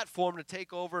perfect platform to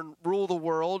take over and rule the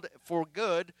world for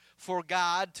good, for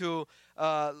God to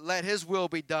let his will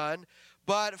be done.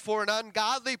 But for an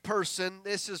ungodly person,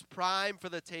 this is prime for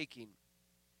the taking.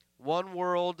 One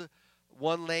world,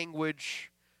 one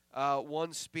language,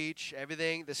 one speech,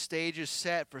 everything. The stage is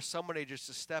set for somebody just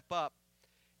to step up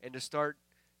and to start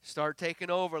taking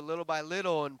over little by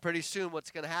little. And pretty soon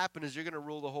what's going to happen is you're going to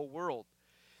rule the whole world.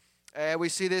 And we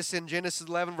see this in Genesis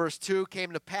 11, verse 2.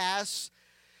 "Came to pass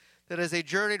that as they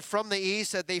journeyed from the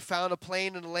east, that they found a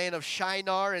plain in the land of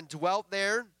Shinar and dwelt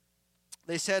there.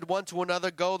 They said one to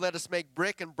another, 'Go, let us make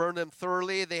brick and burn them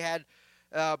thoroughly.' They had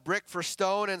brick for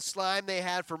stone and slime they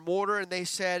had for mortar. And they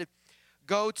said,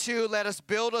 'Go to, let us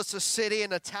build us a city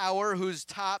and a tower whose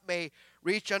top may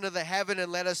reach unto the heaven,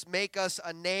 and let us make us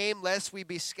a name, lest we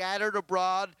be scattered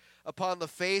abroad upon the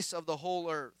face of the whole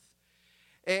earth.'"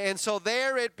 And so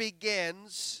there it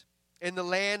begins in the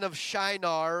land of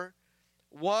Shinar,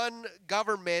 one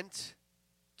government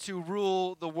to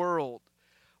rule the world.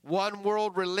 One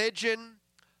world religion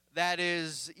that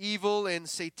is evil and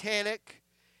satanic,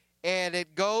 and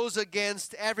it goes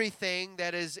against everything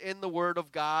that is in the Word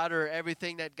of God or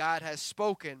everything that God has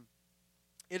spoken.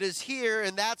 It is here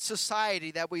in that society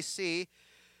that we see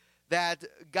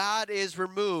that God is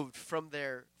removed from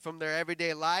their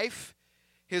everyday life.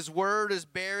 His word is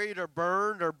buried or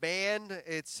burned or banned.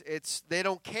 They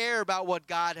don't care about what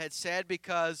God had said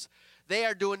because they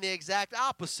are doing the exact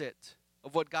opposite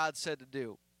of what God said to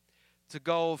do, to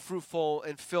go fruitful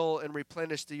and fill and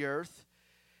replenish the earth.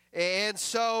 And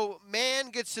so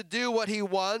man gets to do what he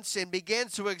wants and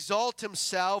begins to exalt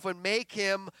himself and make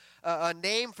him a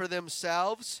name for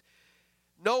themselves.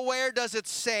 Nowhere does it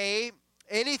say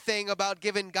anything about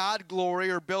giving God glory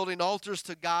or building altars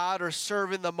to God or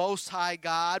serving the Most High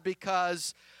God,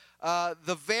 because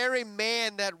the very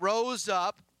man that rose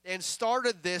up and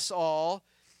started this all,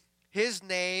 his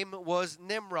name was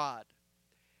Nimrod.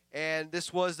 And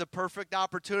this was the perfect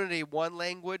opportunity. One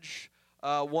language,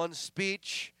 one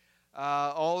speech.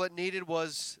 All it needed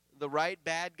was the right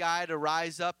bad guy to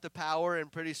rise up to power,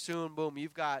 and pretty soon, boom,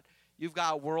 you've got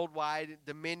worldwide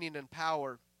dominion and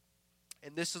power.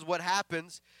 And this is what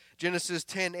happens. Genesis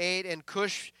 10:8, "And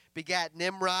Cush begat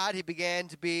Nimrod. He began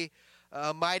to be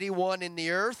a mighty one in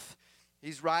the earth."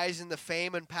 He's rising to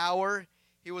fame and power.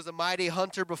 "He was a mighty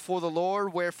hunter before the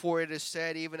Lord, wherefore it is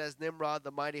said, even as Nimrod,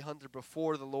 the mighty hunter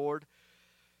before the Lord."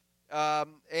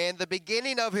 And the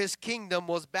beginning of his kingdom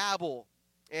was Babel,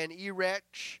 and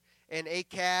Erech, and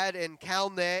Akkad, and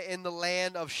Calneh in the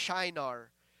land of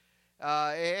Shinar.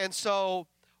 And so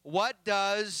what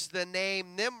does the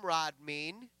name Nimrod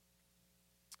mean?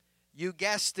 You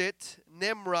guessed it,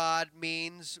 Nimrod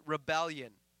means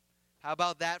rebellion. How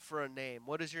about that for a name?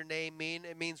 What does your name mean?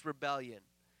 It means rebellion.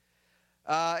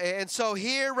 And so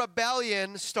here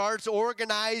rebellion starts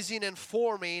organizing and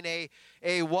forming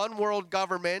a one-world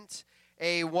government,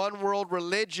 a one-world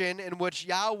religion in which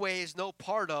Yahweh is no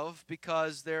part of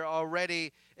because they're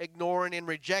already ignoring and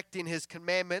rejecting his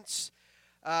commandments.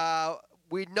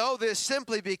 We know this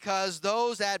simply because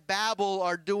those at Babel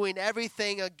are doing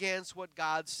everything against what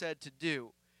God said to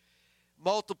do.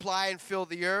 Multiply and fill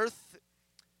the earth.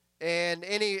 And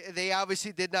they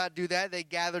obviously did not do that. They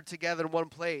gathered together in one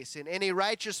place. And any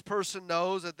righteous person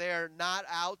knows that they are not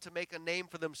out to make a name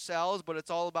for themselves, but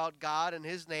it's all about God and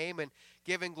his name and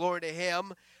giving glory to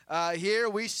him. Here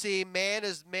we see man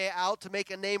is out to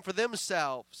make a name for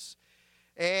themselves.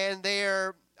 And they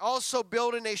are also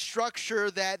building a structure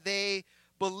that they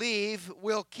believe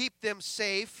will keep them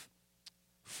safe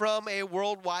from a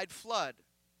worldwide flood.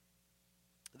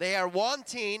 They are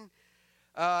wanting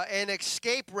an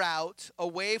escape route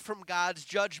away from God's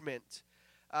judgment.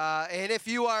 And if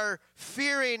you are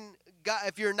fearing God,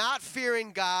 if you're not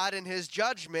fearing God and his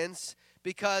judgments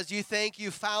because you think you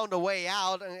found a way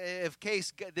out, in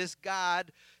case this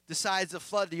God decides to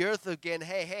flood the earth again,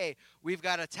 hey, we've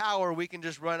got a tower, we can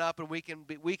just run up and we can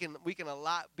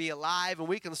be alive and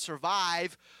we can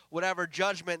survive whatever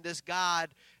judgment this God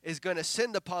is going to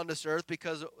send upon this earth,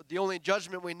 because the only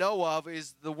judgment we know of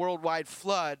is the worldwide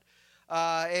flood.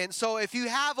 And so if you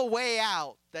have a way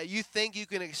out that you think you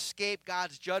can escape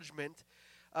God's judgment,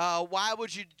 why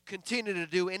would you continue to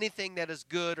do anything that is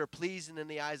good or pleasing in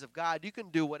the eyes of God? You can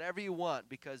do whatever you want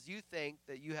because you think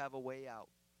that you have a way out.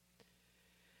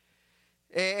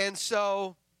 And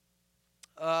so,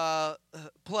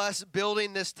 plus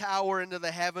building this tower into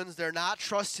the heavens, they're not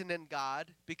trusting in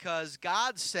God because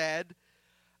God said,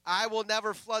 I will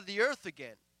never flood the earth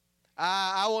again.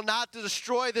 I will not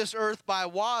destroy this earth by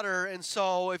water. And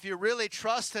so if you really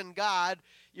trust in God,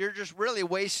 you're just really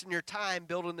wasting your time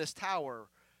building this tower.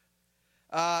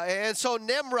 And so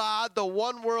Nimrod, the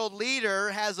one world leader,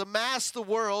 has amassed the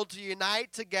world to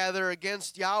unite together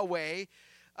against Yahweh.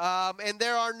 And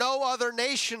there are no other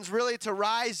nations really to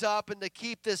rise up and to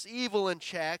keep this evil in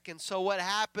check. And so what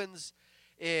happens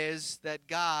is that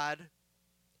God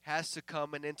has to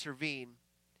come and intervene.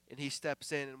 And he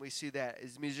steps in, and we see that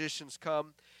as musicians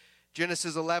come.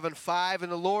 Genesis 11:5, and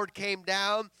the Lord came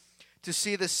down to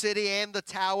see the city and the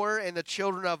tower, and the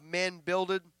children of men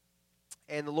builded.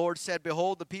 And the Lord said,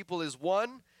 behold, the people is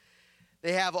one.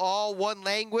 They have all one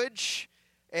language.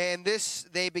 And this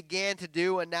they began to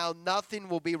do, and now nothing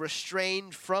will be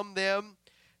restrained from them.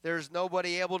 There's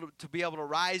nobody able to be able to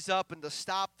rise up and to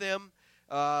stop them.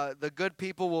 The good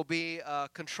people will be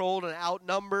controlled and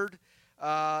outnumbered.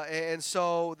 And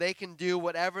so they can do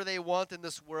whatever they want in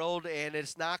this world, and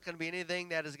it's not going to be anything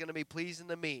that is going to be pleasing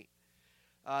to me.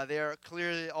 They are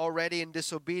clearly already in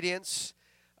disobedience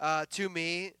to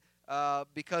me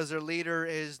because their leader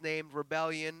is named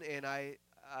Rebellion, and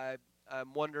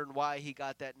I'm wondering why he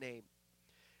got that name.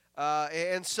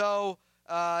 And so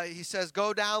he says,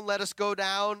 go down, let us go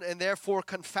down, and therefore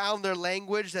confound their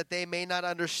language, that they may not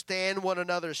understand one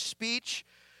another's speech.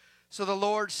 So the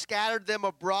Lord scattered them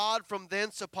abroad from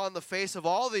thence upon the face of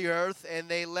all the earth, and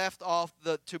they left off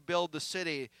to build the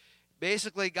city.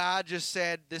 Basically, God just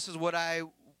said, this is what I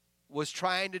was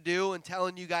trying to do and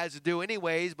telling you guys to do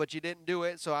anyways, but you didn't do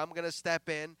it, so I'm going to step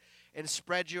in and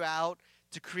spread you out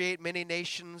to create many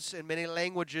nations and many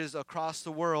languages across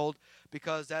the world,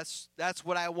 because that's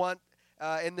what I want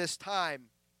in this time.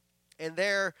 And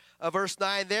there, verse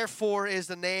 9, therefore is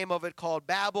the name of it called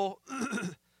Babel,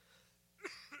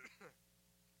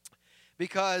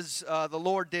 because the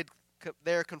Lord did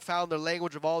there confound the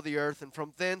language of all the earth, and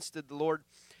from thence did the Lord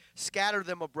scatter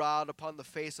them abroad upon the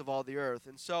face of all the earth.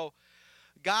 And so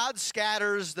God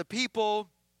scatters the people,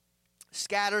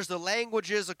 scatters the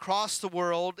languages across the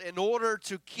world in order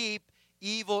to keep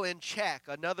evil in check.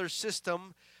 Another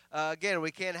system, again,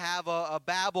 we can't have a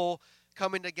Babel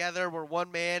coming together where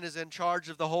one man is in charge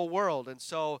of the whole world. And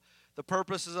so the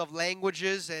purposes of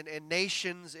languages and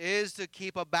nations is to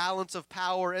keep a balance of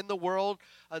power in the world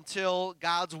until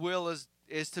God's will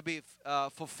is to be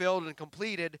fulfilled and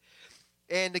completed,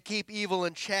 and to keep evil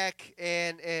in check.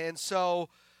 And so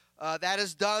that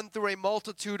is done through a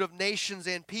multitude of nations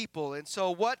and people. And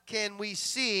so what can we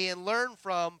see and learn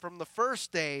from the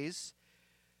first days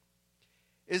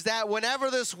is that whenever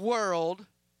this world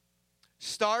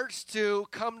starts to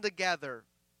come together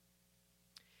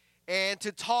and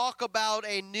to talk about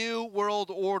a new world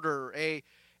order,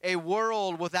 a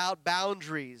world without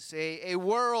boundaries, a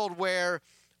world where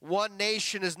one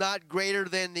nation is not greater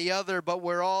than the other, but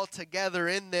we're all together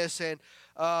in this, and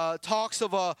talks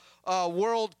of a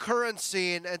world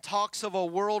currency and talks of a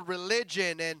world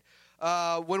religion. And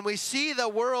when we see the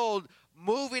world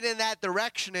moving in that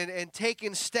direction and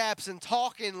taking steps and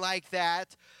talking like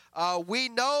that, we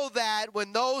know that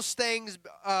when those things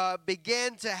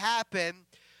begin to happen,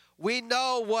 we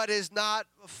know what is not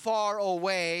far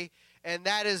away, and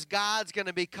that is God's going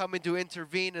to be coming to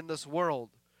intervene in this world.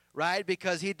 Right?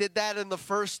 Because he did that in the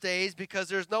first days, because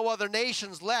there's no other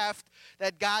nations left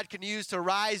that God can use to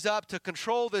rise up to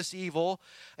control this evil.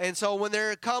 And so when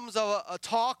there comes a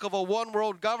talk of a one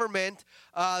world government,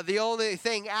 the only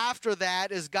thing after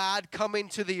that is God coming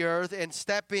to the earth and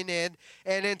stepping in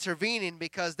and intervening,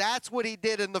 because that's what he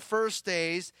did in the first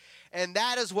days. And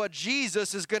that is what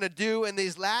Jesus is going to do in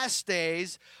these last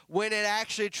days when it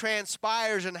actually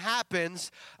transpires and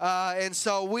happens. And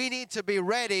so we need to be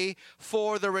ready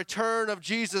for the return of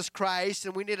Jesus Christ,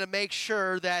 and we need to make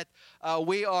sure that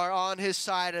we are on his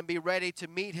side and be ready to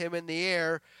meet him in the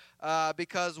air,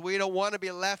 because we don't want to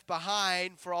be left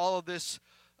behind for all of this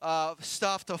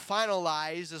stuff to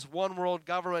finalize, this one world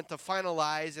government to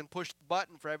finalize and push the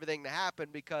button for everything to happen,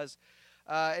 because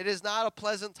it is not a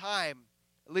pleasant time.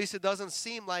 At least it doesn't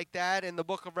seem like that in the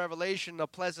book of Revelation, a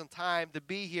pleasant time to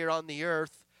be here on the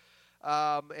earth.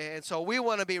 And so we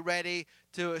want to be ready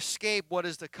to escape what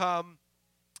is to come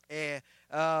and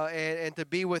to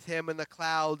be with him in the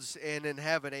clouds and in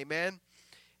heaven. Amen?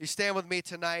 You stand with me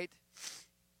tonight.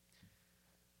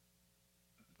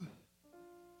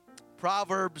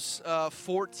 Proverbs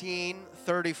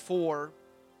 14:34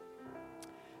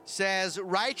 says,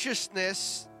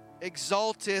 "Righteousness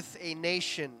exalteth a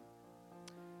nation,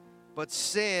 but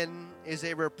sin is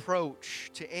a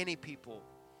reproach to any people."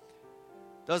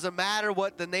 Doesn't matter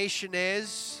what the nation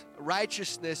is,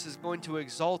 righteousness is going to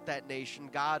exalt that nation.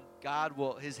 God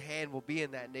will, his hand will be in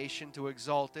that nation to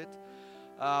exalt it.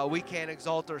 We can't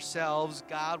exalt ourselves.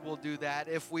 God will do that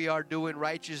if we are doing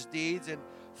righteous deeds and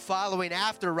following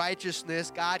after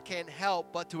righteousness. God can't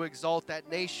help but to exalt that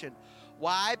nation.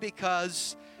 Why?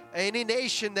 Because any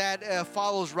nation that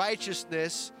follows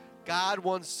righteousness, God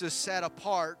wants to set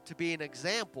apart to be an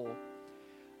example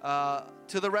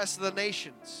to the rest of the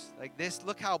nations. Like this,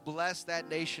 look how blessed that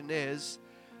nation is.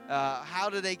 How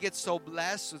do they get so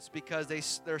blessed? It's because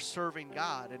they're serving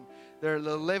God, and they're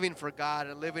living for God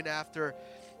and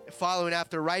following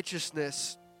after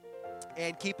righteousness,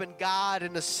 and keeping God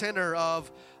in the center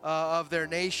of their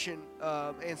nation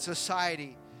and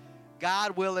society.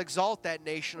 God will exalt that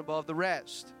nation above the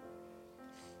rest,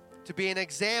 to be an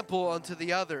example unto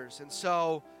the others. And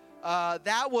so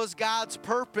that was God's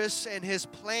purpose and his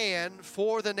plan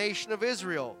for the nation of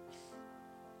Israel.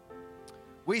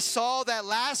 We saw that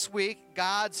last week.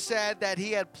 God said that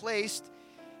he had placed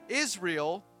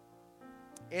Israel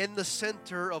in the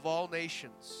center of all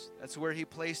nations. That's where he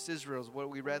placed Israel, is what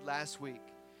we read last week.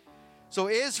 So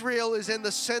Israel is in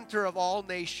the center of all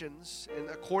nations, and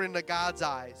according to God's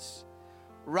eyes.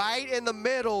 Right in the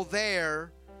middle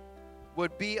there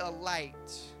would be a light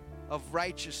of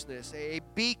righteousness, a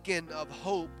beacon of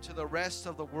hope to the rest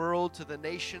of the world, to the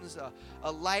nations,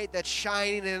 a light that's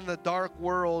shining in the dark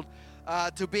world,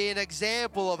 to be an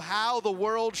example of how the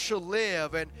world should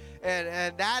live.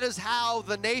 And that is how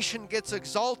the nation gets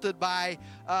exalted, by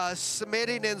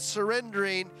submitting and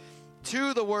surrendering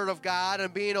to the Word of God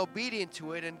and being obedient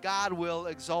to it, and God will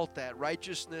exalt that.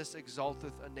 Righteousness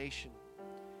exalteth a nation.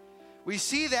 We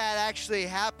see that actually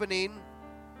happening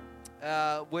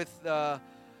with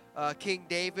King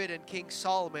David and King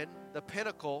Solomon, the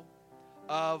pinnacle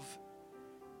of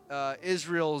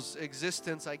Israel's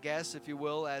existence, I guess, if you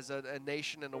will, as a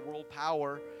nation and a world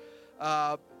power.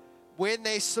 When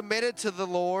they submitted to the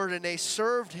Lord and they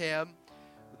served him,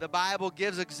 the Bible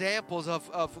gives examples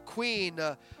of Queen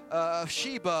of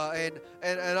Sheba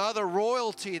and other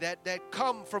royalty that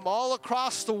come from all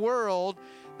across the world.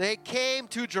 They came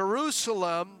to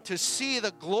Jerusalem to see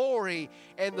the glory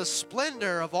and the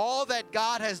splendor of all that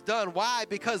God has done. Why?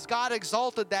 Because God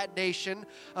exalted that nation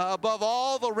above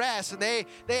all the rest. And they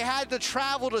had to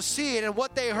travel to see it. And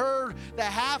what they heard, the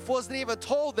half wasn't even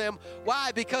told them.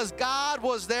 Why? Because God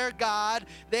was their God.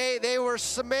 They were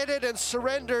submitted and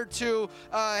surrendered to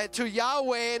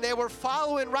Yahweh, and they were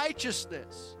following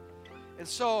righteousness. And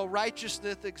so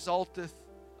righteousness exalteth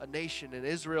a nation, and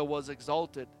Israel was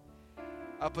exalted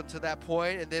up until that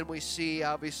point. And then we see,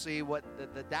 obviously, what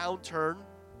the downturn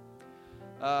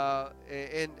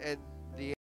and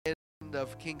the end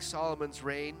of King Solomon's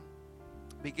reign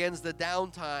begins the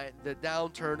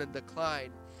downturn and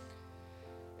decline.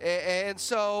 And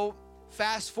so,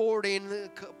 fast forwarding a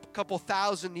couple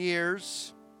thousand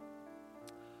years,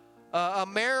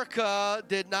 America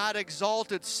did not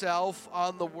exalt itself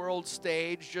on the world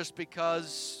stage just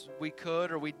because we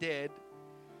could or we did.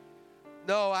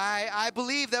 No, I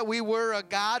believe that we were a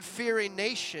God-fearing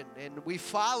nation, and we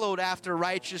followed after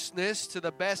righteousness to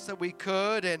the best that we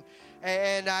could,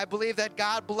 and I believe that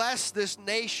God blessed this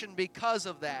nation because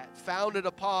of that, founded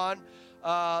upon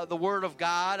the Word of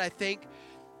God. I think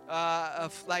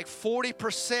like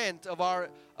 40%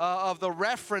 of the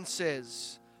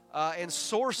references and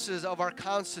sources of our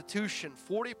Constitution,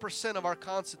 40% of our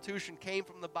Constitution came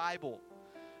from the Bible.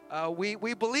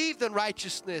 We believed in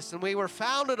righteousness, and we were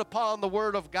founded upon the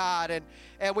Word of God,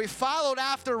 and we followed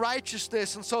after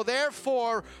righteousness, and so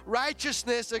therefore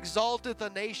righteousness exalted the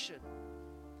nation.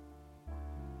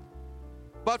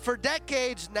 But for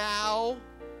decades now,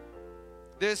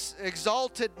 this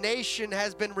exalted nation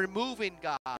has been removing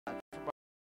God from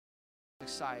our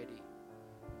society.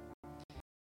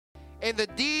 And the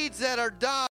deeds that are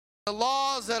done, the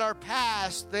laws that are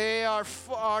passed, they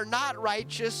are not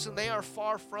righteous, and they are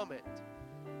far from it.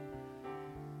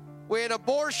 When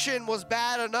abortion was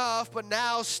bad enough, but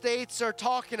now states are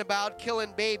talking about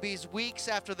killing babies weeks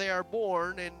after they are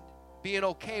born and being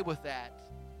okay with that.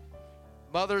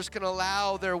 Mothers can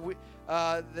allow their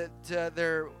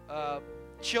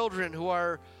children who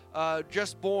are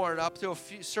just born up to a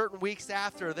few certain weeks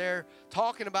after, they're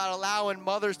talking about allowing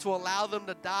mothers to allow them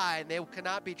to die, and they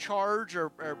cannot be charged or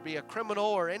be a criminal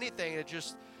or anything. It's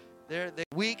just they're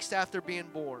weeks after being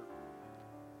born.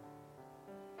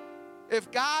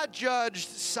 If God judged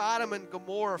Sodom and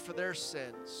Gomorrah for their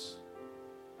sins,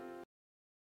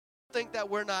 I think that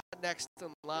we're not next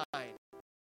in line.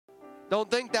 Don't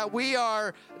think that we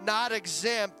are not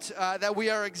exempt, that we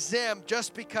are exempt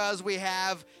just because we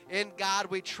have in God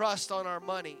we trust on our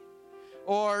money.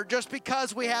 Or just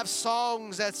because we have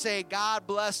songs that say, God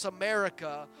bless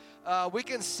America. We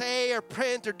can say or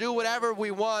print or do whatever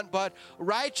we want, but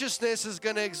righteousness is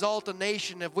going to exalt a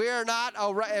nation. If we are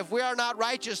not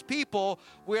righteous people,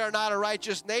 we are not a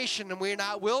righteous nation, and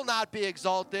will not be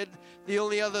exalted. The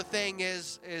only other thing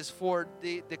is for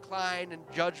the decline and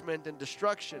judgment and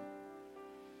destruction.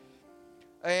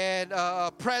 And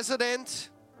a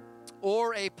president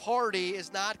or a party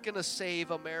is not going to save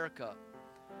America.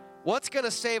 What's going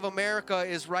to save America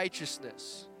is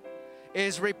righteousness,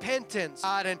 is repentance,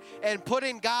 God, and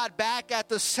putting God back at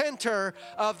the center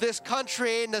of this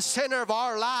country, in the center of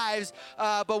our lives.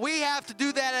 But we have to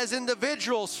do that as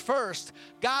individuals first.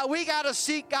 God, we got to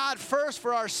seek God first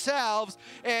for ourselves,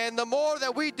 and the more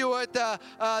that we do it,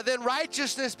 then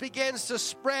righteousness begins to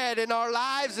spread in our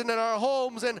lives and in our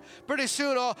homes, and pretty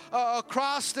soon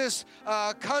across this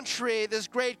country, this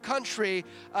great country.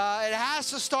 It has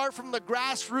to start from the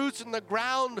grassroots and the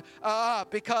ground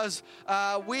up, because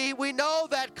we know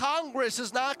that Congress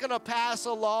is not going to pass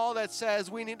a law that says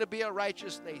we need to be a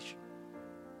righteous nation.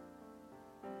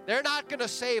 They're not going to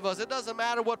save us. It doesn't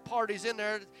matter what party's in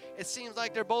there. It seems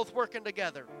like they're both working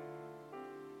together.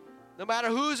 No matter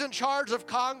who's in charge of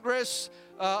Congress,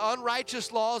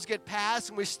 unrighteous laws get passed,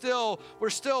 and we're still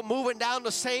moving down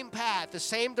the same path, the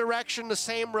same direction, the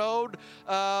same road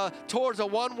towards a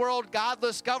one-world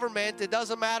godless government. It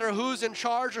doesn't matter who's in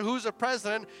charge or who's the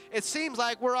president. It seems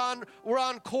like we're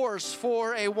on course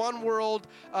for a one-world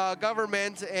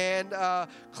government, and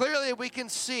clearly we can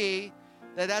see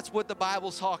that that's what the Bible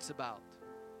talks about.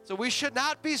 So we should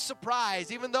not be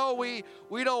surprised, even though we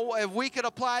don't. If we could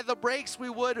apply the brakes, we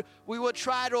would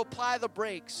try to apply the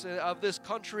brakes of this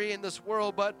country and this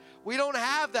world. But we don't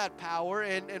have that power,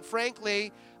 and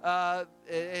frankly,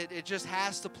 it just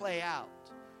has to play out.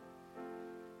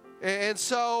 And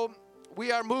so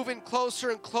we are moving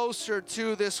closer and closer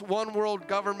to this one world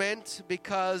government,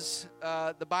 because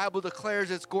the Bible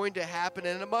declares it's going to happen,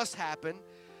 and it must happen.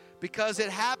 Because it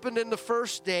happened in the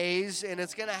first days, and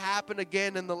it's going to happen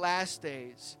again in the last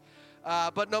days.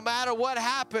 But no matter what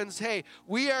happens, hey,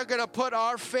 we are going to put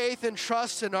our faith and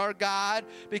trust in our God,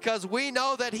 because we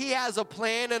know that He has a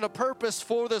plan and a purpose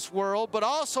for this world, but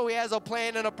also He has a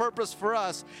plan and a purpose for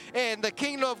us and the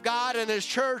kingdom of God and His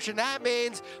church. And that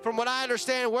means, from what I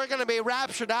understand, we're going to be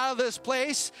raptured out of this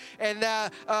place, and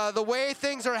the way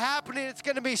things are happening, it's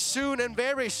going to be soon and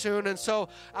very soon. And so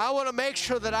I want to make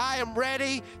sure that I am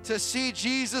ready to see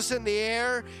Jesus in the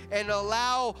air and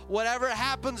allow whatever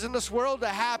happens in this world to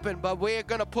happen. But we are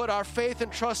going to put our faith and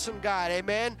trust in God.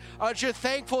 Amen. Aren't you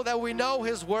thankful that we know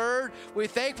His word? We're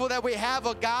thankful that we have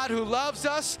a God who loves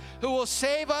us, who will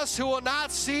save us, who will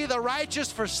not see the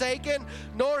righteous forsaken,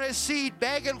 nor his seed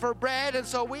begging for bread. And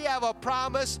so we have a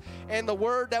promise and the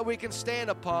word that we can stand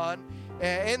upon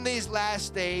in these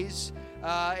last days.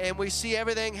 And we see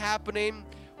everything happening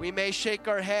We may shake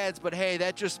our heads, but hey,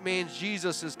 that just means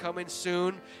Jesus is coming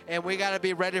soon, and we got to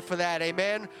be ready for that.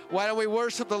 Amen. Why don't we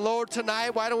worship the Lord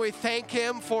tonight? Why don't we thank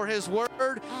Him for His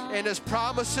word and His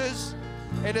promises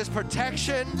and His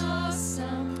protection,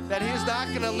 that He's not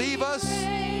going to leave us.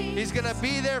 He's going to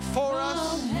be there for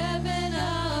us.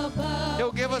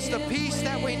 He'll give us the peace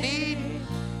that we need,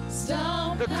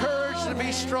 the courage to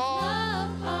be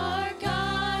strong,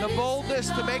 the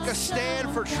boldness to make a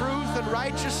stand for truth and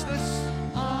righteousness.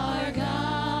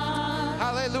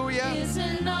 Hallelujah.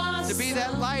 To be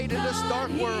that light in this dark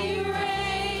world.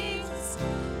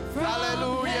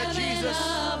 Hallelujah, Jesus.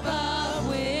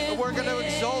 And we're going to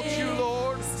exalt you,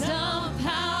 Lord. We're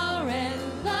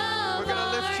going to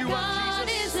lift you up,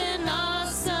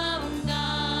 Jesus.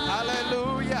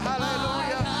 Hallelujah,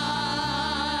 hallelujah.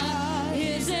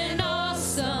 Is an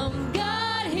awesome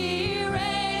God. He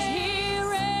reigns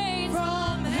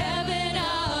from heaven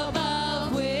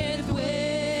above with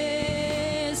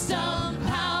wisdom,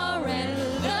 power,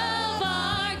 and love.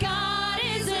 Our God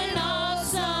is an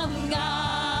awesome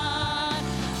God.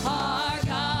 Our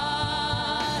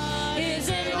God is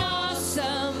an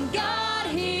awesome God.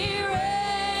 He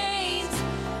reigns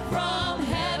from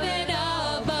heaven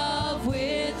above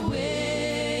with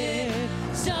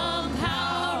wisdom,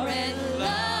 power, and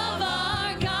love.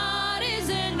 Our God is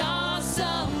an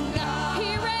awesome God.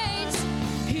 He reigns.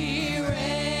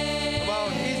 Come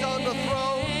on, He's on the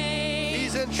throne.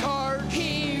 He's in charge.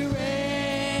 He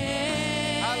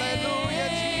reigns. Hallelujah,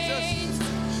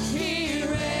 Jesus. He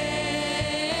reigns.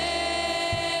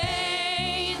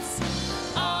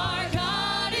 Our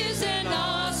God is an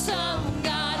awesome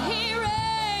God. He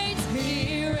reigns.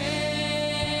 He reigns.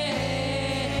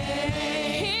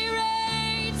 He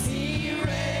reigns.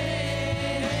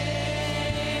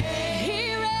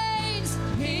 He reigns.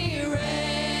 He reigns.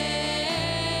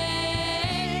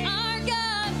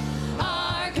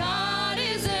 Our God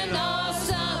is an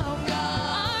awesome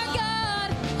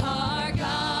God. Our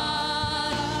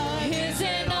God is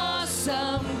an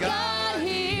awesome God.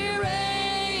 He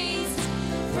reigns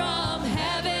from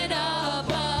heaven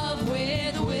above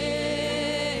with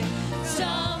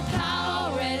wisdom,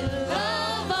 power, and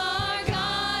love. Our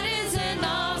God is an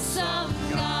awesome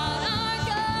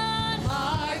God.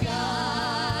 Our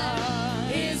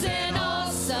God is an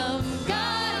awesome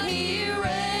God. He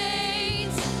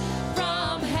reigns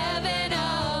from heaven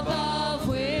above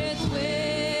with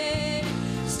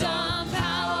wisdom,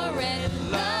 power,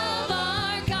 and love.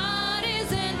 Our God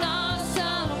is an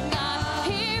awesome God.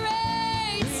 He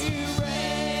reigns.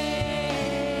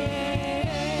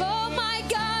 Oh, my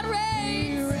God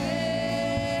reigns.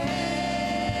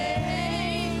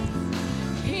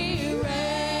 He reigns.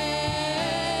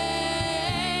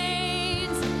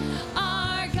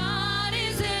 Our God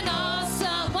is an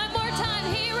awesome. One more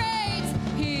time. He reigns.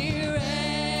 He reigns.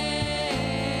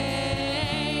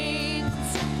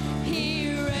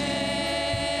 He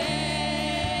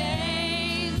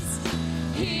reigns.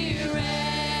 He reigns.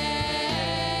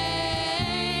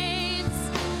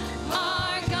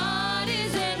 Our God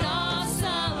is an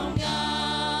awesome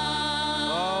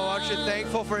God. Oh, aren't you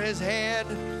thankful for His hand,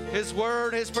 His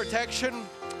word, His protection?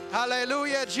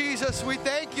 Hallelujah, Jesus. We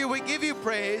thank you. We give you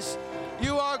praise.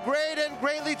 You are great and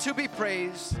greatly to be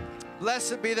praised.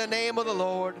 Blessed be the name of the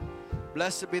Lord.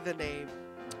 Blessed be the name.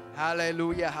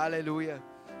 Hallelujah, hallelujah.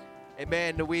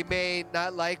 Amen. We may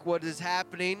not like what is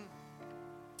happening,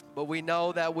 but we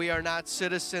know that we are not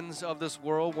citizens of this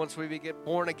world. Once we get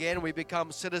born again, we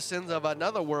become citizens of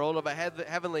another world, of a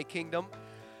heavenly kingdom.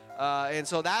 And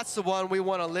so that's the one we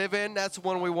want to live in. That's the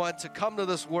one we want to come to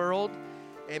this world.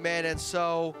 Amen. And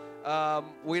so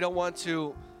we don't want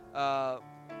to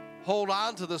hold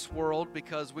on to this world,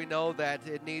 because we know that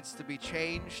it needs to be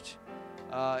changed.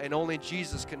 And only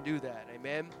Jesus can do that.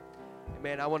 Amen.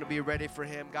 Amen. I want to be ready for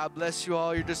Him. God bless you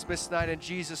all. You're dismissed tonight in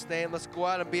Jesus' name. Let's go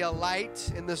out and be a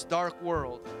light in this dark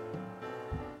world.